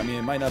 honestly. I mean,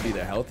 it might not be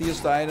the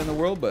healthiest diet in the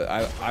world, but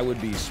I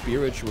would be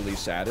spiritually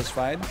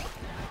satisfied.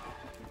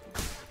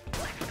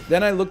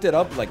 Then I looked it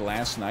up, like,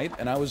 last night,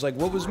 and I was like,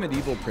 what was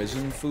medieval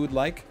prison food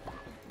like?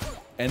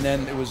 And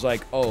then it was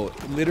like, oh,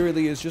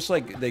 literally, it's just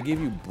like, they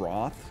give you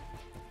broth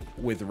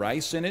with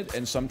rice in it,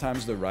 and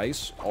sometimes the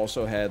rice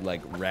also had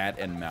like rat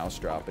and mouse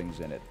droppings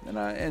in it,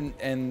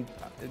 and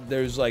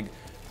there's like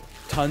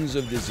tons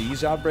of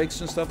disease outbreaks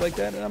and stuff like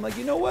that, and I'm like,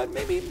 you know what,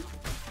 maybe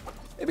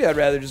I'd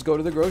rather just go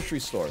to the grocery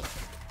store.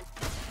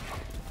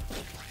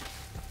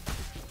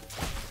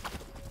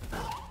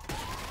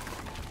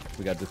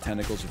 We got the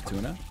tentacles of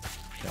tuna.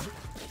 Okay.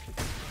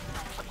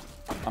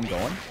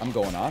 I'm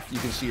going off. You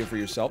can see it for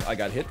yourself. I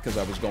got hit because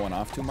I was going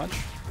off too much.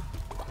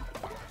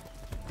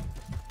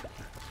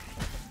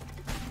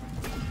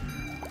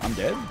 I'm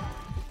dead.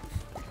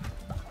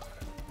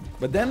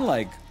 But then,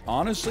 like,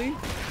 honestly,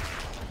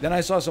 then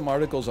I saw some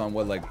articles on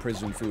what, like,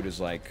 prison food is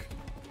like.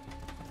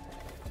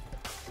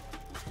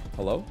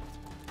 Hello?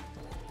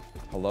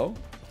 Hello?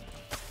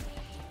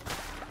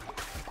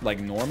 Like,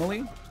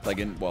 normally? Like,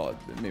 in, well,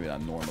 maybe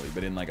not normally,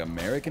 but in, like,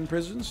 American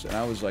prisons? And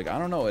I was like, I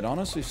don't know. It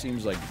honestly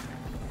seems like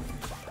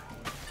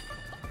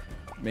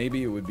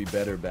maybe it would be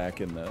better back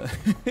in the,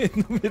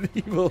 in the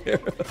medieval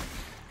era.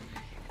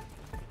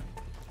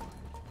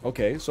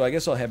 Okay, so I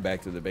guess I'll head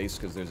back to the base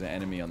because there's an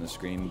enemy on the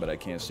screen, but I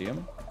can't see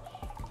him.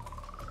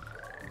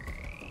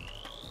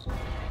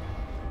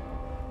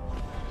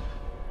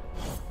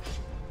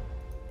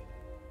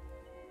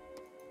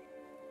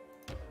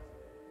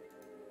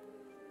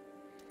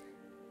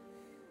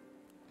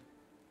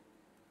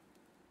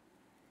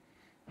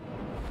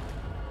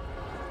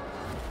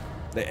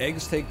 The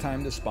eggs take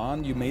time to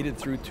spawn. You made it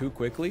through too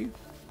quickly?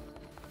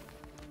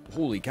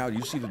 Holy cow, do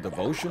you see the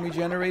devotion we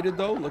generated,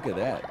 though? Look at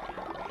that.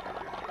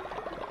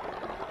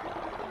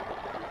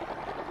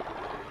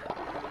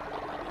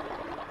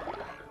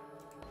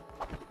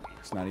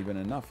 It's not even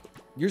enough.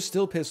 You're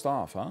still pissed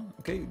off, huh?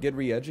 Okay, get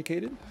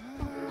re-educated.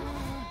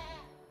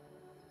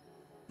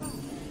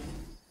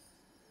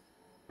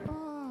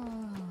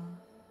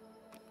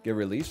 Get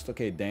released.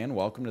 Okay, Dan,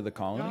 welcome to the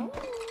colony.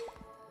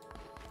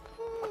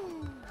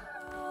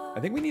 I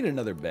think we need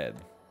another bed.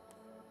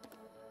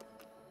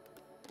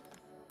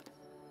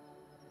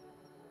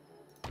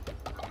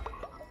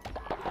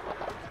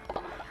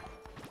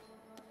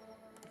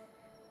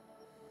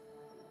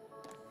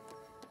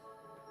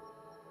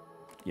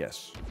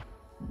 Yes.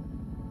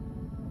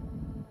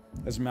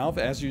 Has Malf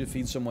asked you to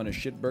feed someone a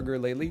shit burger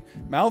lately?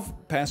 Malf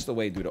passed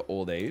away due to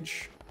old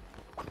age.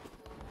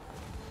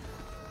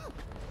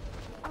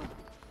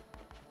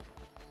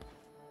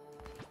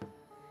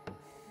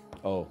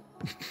 Oh.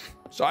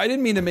 So I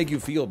didn't mean to make you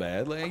feel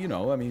bad. Like, you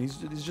know, I mean,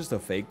 he's just a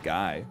fake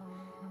guy.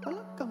 There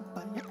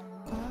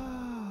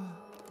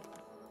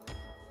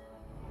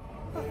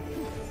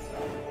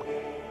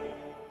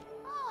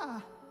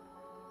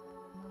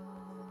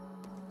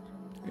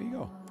you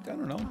go. I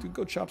don't know. Dude,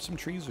 go chop some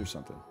trees or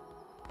something.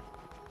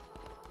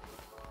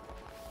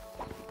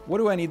 What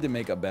do I need to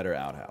make a better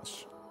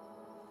outhouse?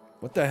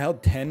 What the hell?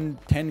 10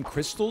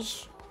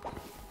 crystals?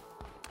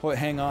 Oh,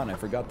 hang on. I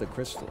forgot the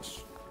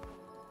crystals.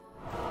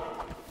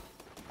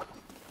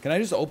 Can I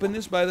just open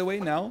this, by the way,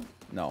 now?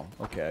 No.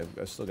 Okay,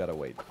 I still gotta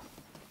wait.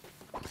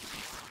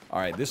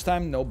 Alright, this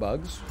time, no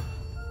bugs.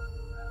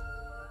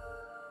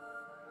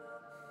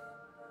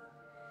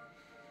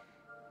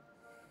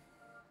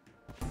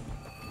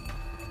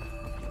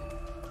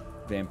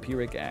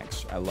 Vampiric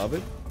axe. I love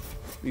it.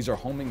 These are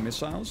homing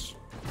missiles.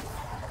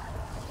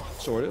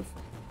 Sort of.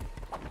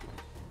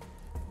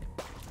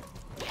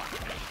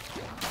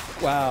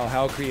 Wow,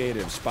 how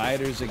creative.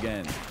 Spiders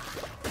again.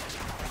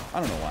 I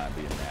don't know why I'm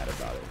being mad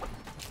about it.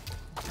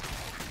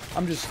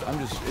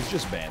 It's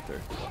just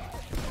banter.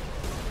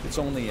 It's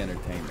only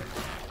entertainment.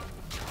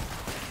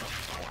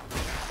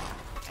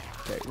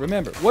 Okay,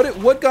 remember,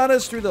 what got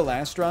us through the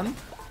last run?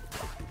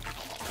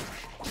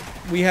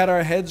 We had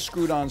our heads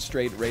screwed on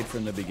straight right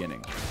from the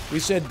beginning. We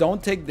said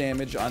don't take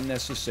damage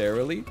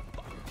unnecessarily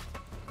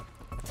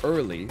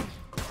early,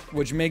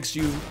 which makes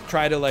you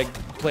try to, like,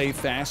 play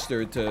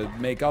faster to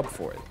make up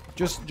for it.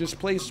 Just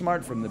play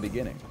smart from the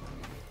beginning.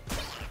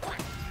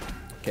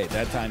 Okay,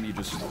 that time you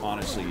just,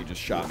 honestly, you just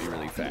shot me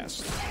really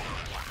fast.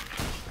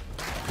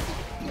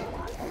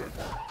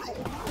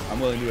 I'm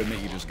willing to admit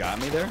you just got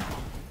me there.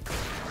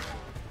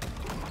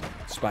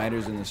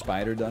 Spiders in the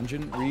spider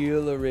dungeon?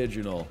 Real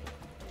original.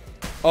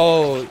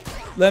 Oh,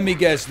 let me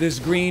guess. This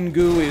green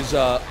goo is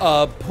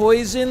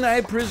poison,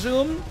 I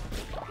presume?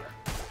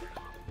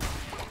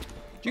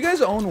 Do you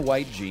guys own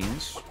white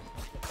jeans?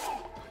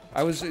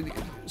 I was...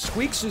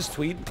 Squeaks'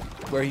 tweet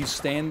where he's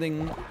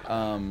standing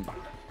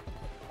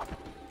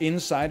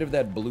inside of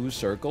that blue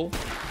circle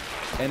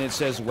and it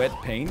says wet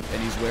paint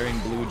and he's wearing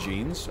blue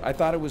jeans. I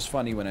thought it was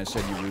funny when I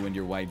said you ruined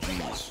your white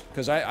jeans.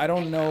 Because I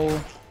don't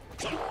know...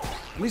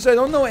 At least I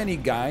don't know any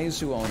guys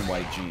who own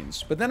white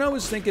jeans. But then I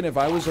was thinking if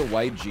I was a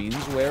white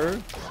jeans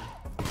wearer,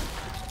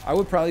 I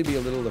would probably be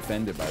a little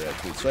offended by that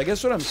tweet. So I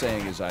guess what I'm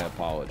saying is I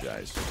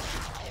apologize.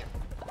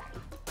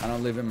 I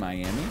don't live in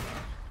Miami.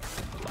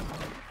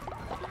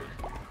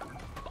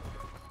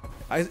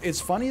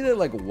 It's funny that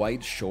like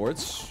white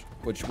shorts,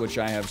 which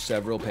I have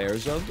several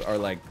pairs of, are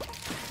like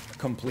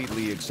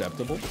completely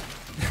acceptable.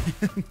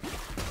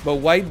 But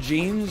white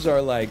jeans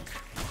are like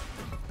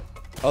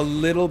a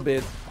little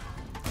bit...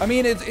 I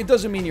mean, it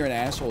doesn't mean you're an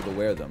asshole to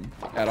wear them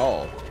at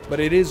all. But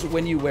it is,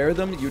 when you wear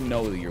them, you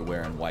know that you're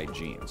wearing white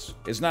jeans.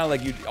 It's not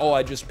like you, oh,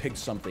 I just picked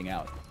something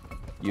out.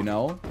 You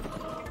know?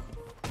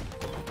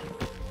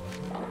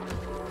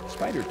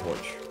 Spider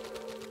torch.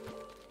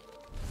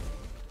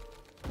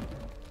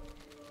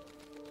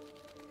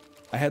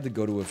 I had to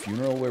go to a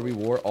funeral where we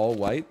wore all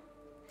white.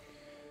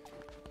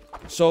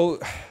 So,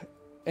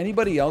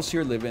 anybody else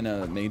here live in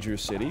a major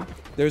city?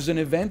 There's an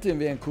event in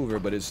Vancouver,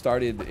 but it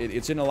started...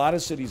 It's in a lot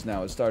of cities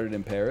now. It started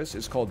in Paris.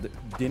 It's called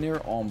Dinner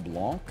en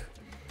Blanc.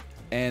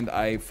 And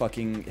I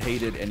fucking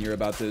hate it, and you're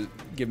about to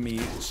give me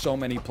so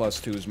many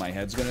 +2s. My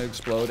head's gonna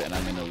explode, and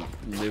I'm gonna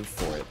live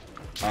for it.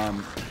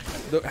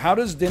 How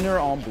does Dinner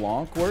en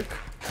Blanc work?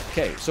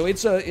 Okay, so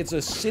it's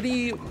a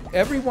city...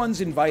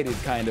 Everyone's invited,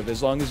 kind of,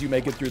 as long as you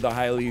make it through the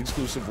highly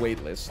exclusive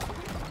wait list.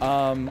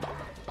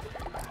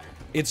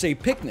 It's a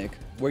picnic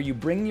where you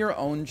bring your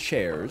own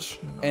chairs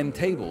and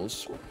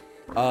tables,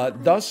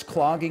 thus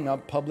clogging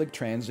up public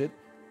transit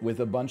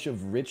with a bunch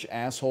of rich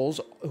assholes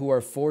who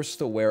are forced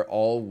to wear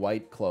all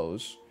white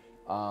clothes.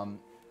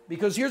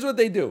 Because here's what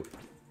they do.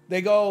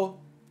 They go,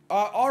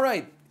 all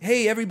right,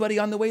 hey, everybody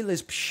on the wait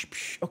list. Psh,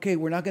 psh. Okay,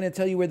 we're not going to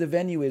tell you where the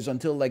venue is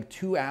until like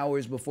 2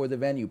 hours before the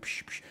venue.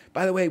 Psh, psh.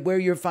 By the way, wear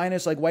your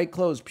finest like white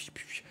clothes. Psh,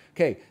 psh.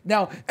 Okay,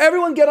 now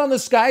everyone get on the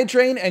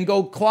SkyTrain and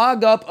go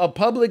clog up a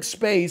public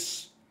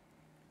space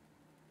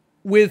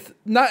with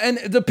not, and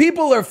the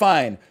people are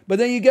fine, but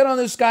then you get on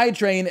the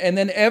SkyTrain and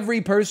then every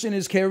person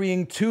is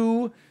carrying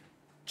 2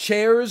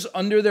 chairs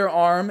under their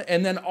arm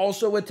and then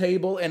also a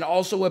table and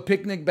also a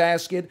picnic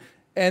basket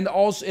and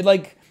also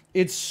like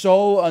it's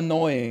so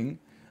annoying.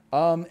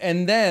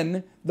 And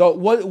then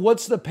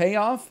what's the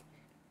payoff?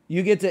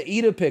 You get to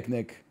eat a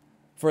picnic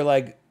for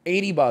like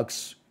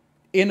 $80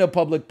 in a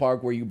public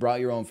park where you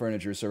brought your own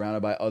furniture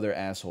surrounded by other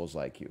assholes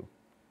like you.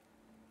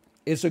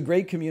 It's a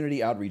great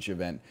community outreach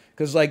event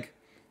because like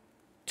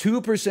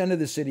 2% of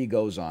the city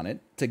goes on it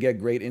to get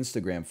great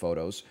Instagram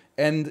photos,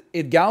 and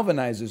it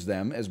galvanizes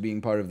them as being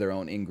part of their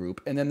own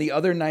in-group, and then the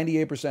other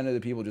 98% of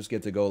the people just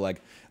get to go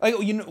like,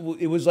 you know,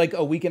 it was like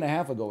a week and a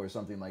half ago or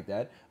something like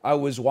that. I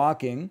was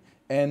walking,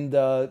 and,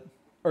 or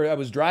I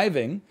was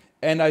driving,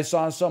 and I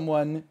saw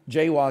someone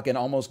jaywalk and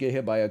almost get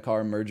hit by a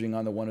car merging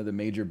onto one of the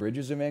major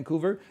bridges in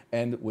Vancouver,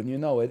 and when you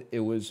know it,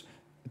 it was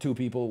 2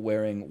 people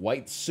wearing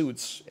white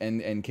suits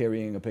and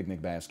carrying a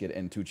picnic basket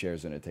and 2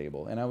 chairs and a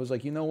table. And I was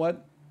like, you know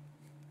what?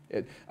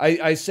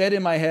 I said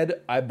in my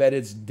head, I bet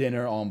it's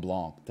Dinner en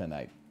Blanc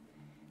tonight.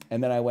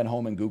 And then I went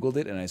home and Googled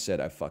it, and I said,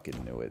 I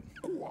fucking knew it.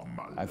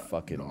 I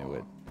fucking knew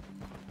it.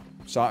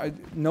 So,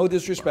 no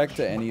disrespect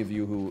to any of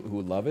you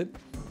who love it.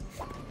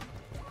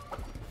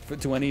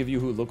 To any of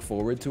you who look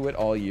forward to it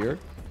all year.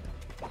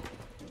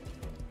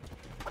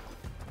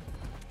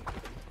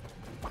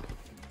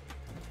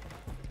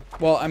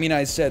 Well, I mean,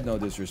 I said no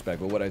disrespect,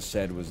 but what I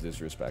said was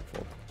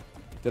disrespectful.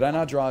 Did I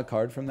not draw a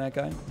card from that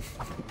guy?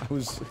 I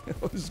was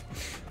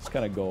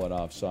kind of going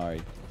off,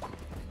 sorry.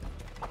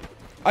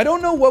 I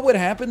don't know what would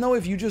happen, though,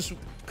 if you just...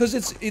 Because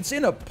it's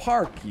in a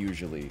park,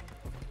 usually.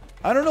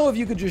 I don't know if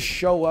you could just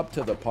show up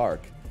to the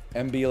park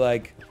and be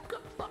like...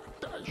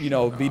 You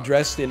know, be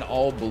dressed in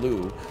all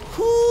blue.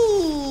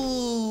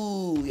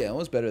 Ooh! Yeah, it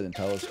was better than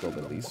Telescope,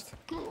 at least.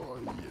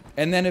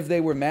 And then if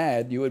they were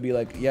mad, you would be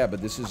like, yeah,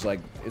 but this is like...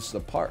 It's the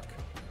park.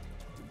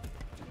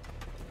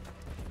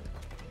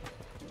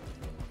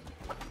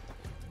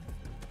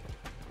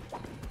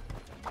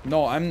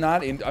 No,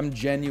 I'm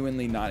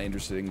genuinely not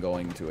interested in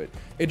going to it.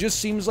 It just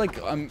seems like,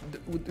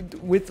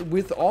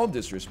 with all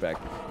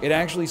disrespect, it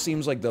actually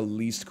seems like the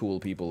least cool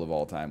people of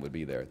all time would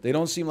be there. They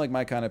don't seem like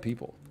my kind of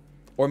people.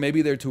 Or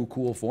maybe they're too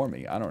cool for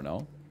me. I don't know.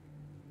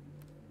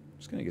 I'm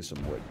just gonna get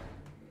some wood.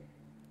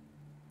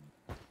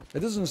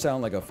 It doesn't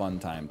sound like a fun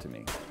time to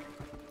me.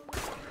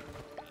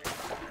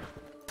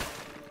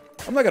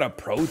 I'm not gonna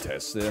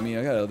protest it. I mean,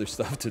 I got other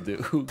stuff to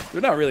do.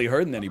 They're not really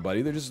hurting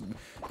anybody. They're just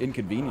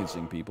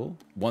inconveniencing people.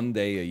 1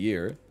 day a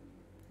year.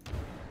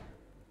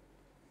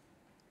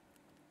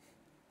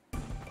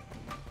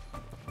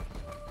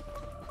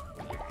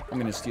 I'm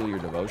gonna steal your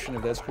devotion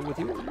if that's cool with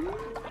you.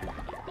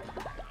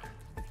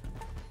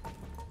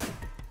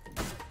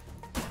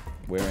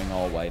 Wearing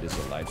all white is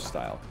a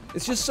lifestyle.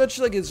 It's just such,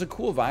 like, it's a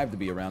cool vibe to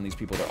be around these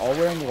people. They're all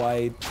wearing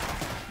white.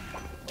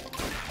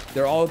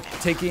 They're all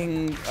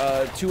taking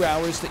 2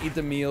 hours to eat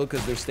the meal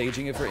because they're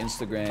staging it for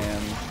Instagram.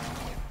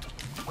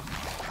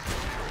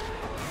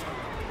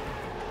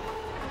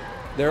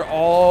 They're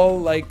all,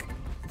 like,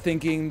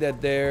 thinking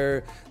that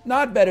they're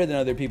not better than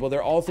other people.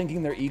 They're all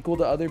thinking they're equal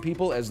to other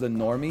people as the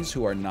normies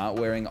who are not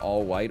wearing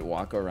all white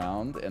walk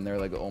around. And they're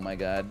like, oh my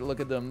god, look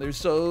at them. They're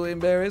so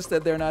embarrassed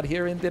that they're not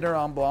here in dinner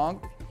en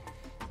blanc.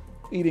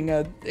 Eating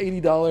a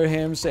 $80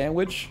 ham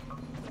sandwich.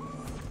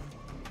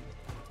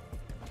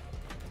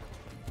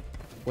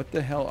 What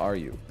the hell are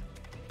you?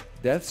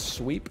 Death's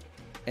Sweep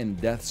and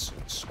Death's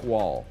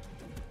Squall.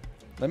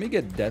 Let me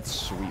get Death's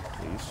Sweep,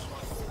 please.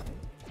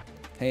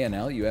 Hey,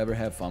 NL, you ever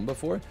have fun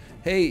before?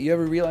 Hey, you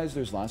ever realize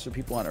there's lots of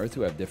people on Earth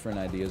who have different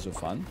ideas of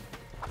fun?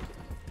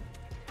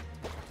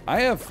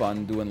 I have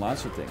fun doing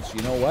lots of things.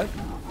 You know what?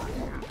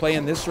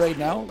 Playing this right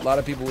now, a lot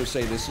of people would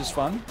say this is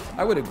fun.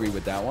 I would agree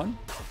with that one.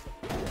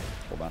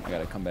 Hold on, I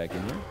gotta come back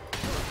in here.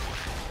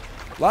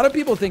 A lot of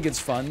people think it's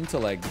fun to,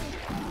 like,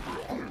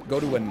 go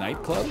to a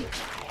nightclub.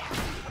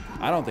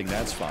 I don't think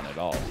that's fun at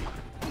all.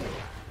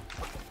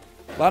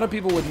 A lot of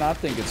people would not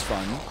think it's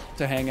fun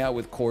to hang out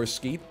with Core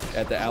Skeet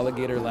at the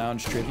Alligator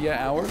Lounge Trivia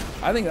Hour.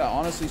 I think that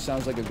honestly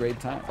sounds like a great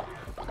time.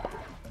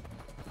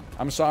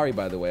 I'm sorry,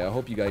 by the way. I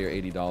hope you got your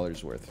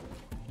 $80 worth.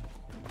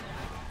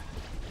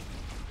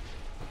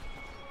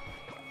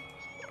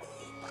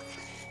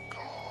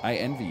 I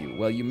envy you.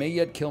 Well, you may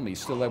yet kill me.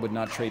 Still, I would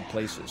not trade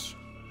places.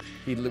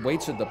 He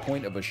waits at the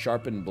point of a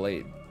sharpened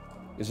blade.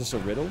 Is this a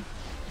riddle?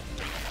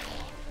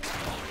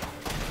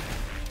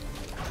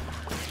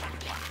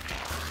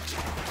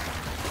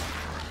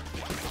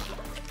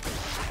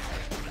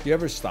 Do you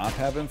ever stop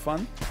having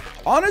fun?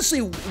 Honestly,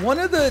 one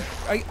of the...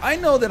 I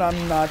know that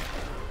I'm not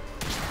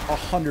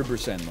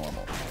 100%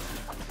 normal.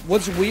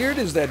 What's weird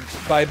is that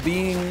by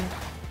being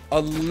a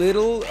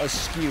little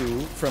askew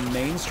from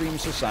mainstream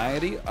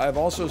society, I've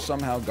also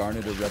somehow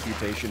garnered a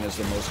reputation as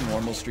the most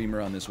normal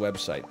streamer on this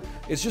website.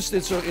 It's just,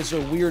 it's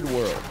a weird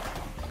world.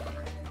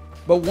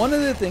 But one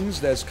of the things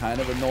that's kind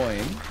of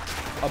annoying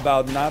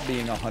about not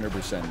being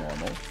 100%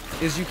 normal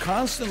is you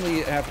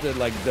constantly have to,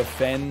 like,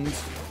 defend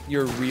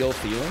your real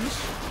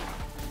feelings.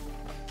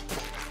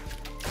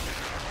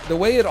 The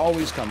way it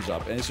always comes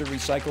up, and it's a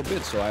recycled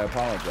bit, so I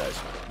apologize,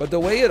 but the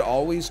way it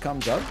always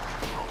comes up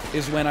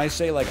is when I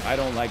say, like, I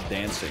don't like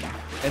dancing,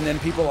 and then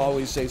people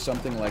always say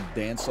something like,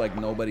 dance like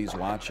nobody's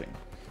watching.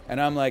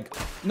 And I'm like,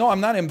 no,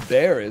 I'm not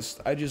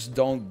embarrassed, I just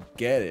don't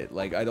get it.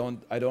 Like, I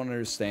don't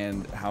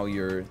understand how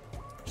you're...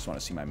 Just want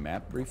to see my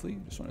map briefly.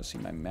 Just want to see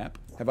my map.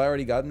 Have I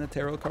already gotten a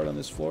tarot card on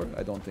this floor?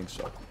 I don't think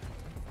so.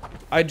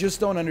 I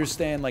just don't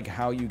understand, like,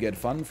 how you get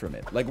fun from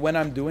it. Like, when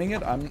I'm doing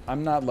it,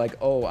 I'm not like,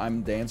 oh,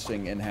 I'm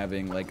dancing and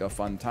having, like, a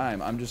fun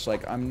time. I'm just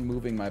like, I'm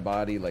moving my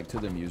body, like, to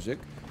the music,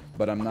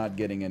 but I'm not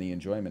getting any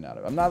enjoyment out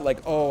of it. I'm not like,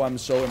 oh, I'm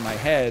so in my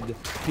head,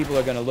 people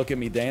are gonna look at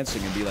me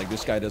dancing and be like,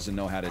 this guy doesn't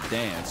know how to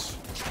dance.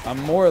 I'm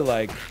more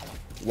like,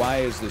 why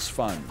is this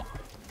fun?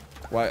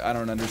 Why, I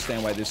don't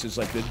understand why this is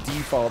like the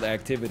default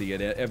activity at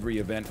every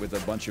event with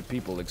a bunch of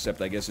people,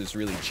 except I guess it's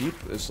really cheap.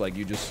 It's like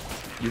you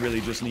really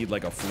just need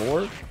like a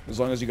floor. As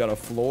long as you got a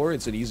floor,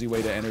 it's an easy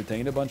way to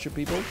entertain a bunch of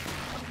people.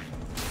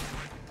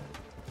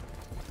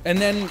 And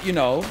then, you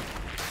know,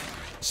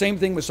 same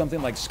thing with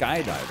something like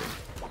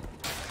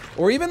skydiving.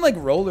 Or even like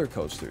roller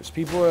coasters.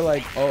 People are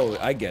like, oh,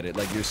 I get it.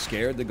 Like, you're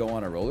scared to go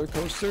on a roller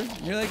coaster?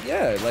 And you're like,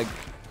 yeah, like...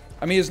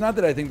 I mean, it's not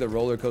that I think the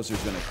roller coaster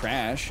is going to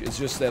crash. It's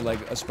just that,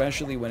 like,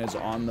 especially when it's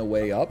on the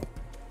way up,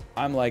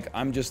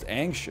 I'm just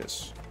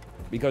anxious.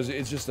 Because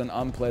it's just an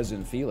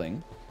unpleasant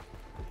feeling.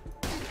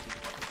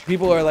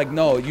 People are like,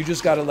 no, you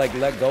just got to, like,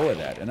 let go of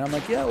that. And I'm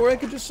like, yeah, or I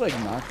could just, like,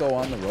 not go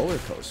on the roller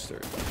coaster.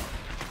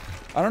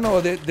 I don't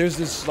know, there's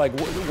this, like,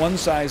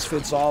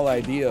 one-size-fits-all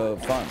idea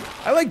of fun.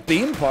 I like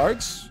theme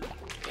parks.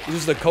 It's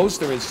just the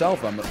coaster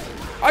itself.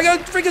 I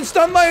got freaking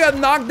stunned by, I got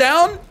knocked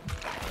down?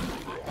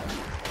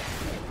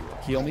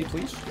 Heal me,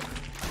 please.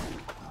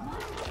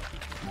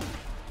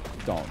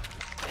 Don't.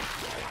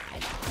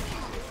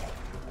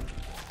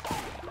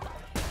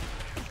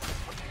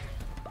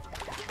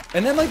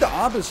 And then, like, the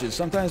opposite.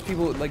 Sometimes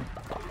people, like,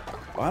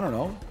 I don't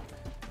know.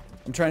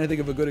 I'm trying to think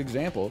of a good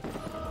example.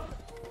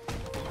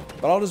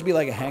 But I'll just be,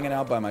 like, hanging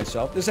out by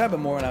myself. This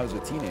happened more when I was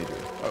a teenager.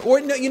 Or,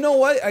 no, you know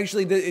what?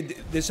 Actually,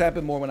 this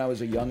happened more when I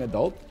was a young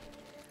adult.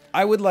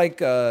 I would,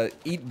 like,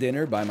 eat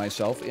dinner by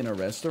myself in a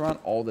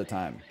restaurant all the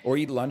time. Or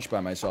eat lunch by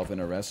myself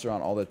in a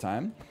restaurant all the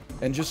time.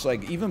 And just,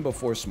 like, even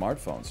before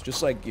smartphones.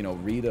 Just, like, you know,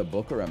 read a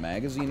book or a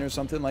magazine or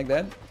something like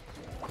that.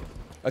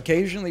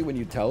 Occasionally, when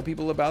you tell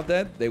people about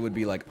that, they would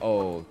be like,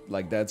 oh,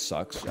 like, that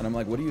sucks. And I'm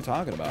like, what are you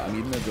talking about? I'm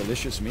eating a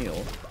delicious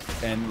meal.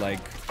 And, like,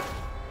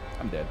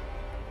 I'm dead.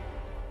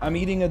 I'm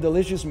eating a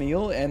delicious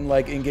meal and,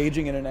 like,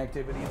 engaging in an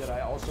activity that I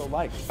also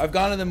like. I've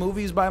gone to the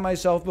movies by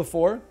myself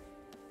before.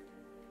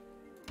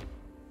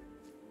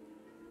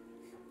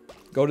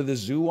 Go to the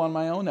zoo on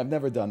my own? I've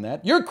never done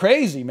that. You're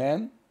crazy,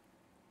 man.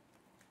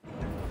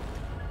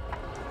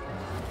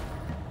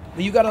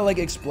 You gotta, like,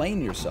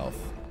 explain yourself.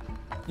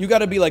 You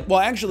gotta be like, well,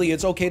 actually,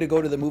 it's okay to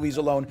go to the movies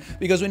alone,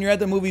 because when you're at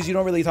the movies, you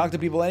don't really talk to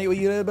people anyway.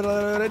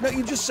 No,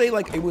 you just say,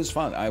 like, it was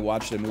fun. I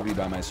watched a movie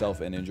by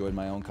myself and enjoyed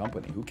my own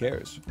company. Who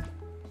cares?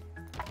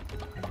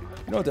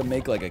 You don't have to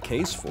make, like, a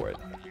case for it.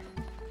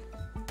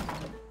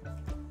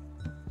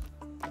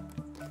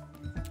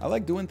 I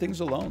like doing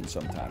things alone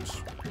sometimes.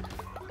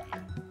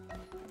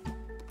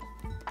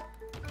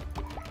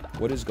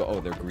 What is oh,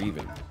 they're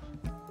grieving.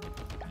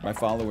 My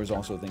followers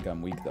also think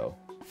I'm weak, though.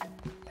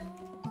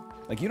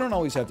 Like, you don't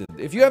always have to...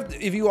 If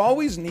you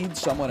always need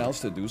someone else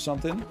to do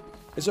something,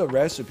 it's a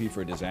recipe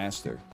for disaster.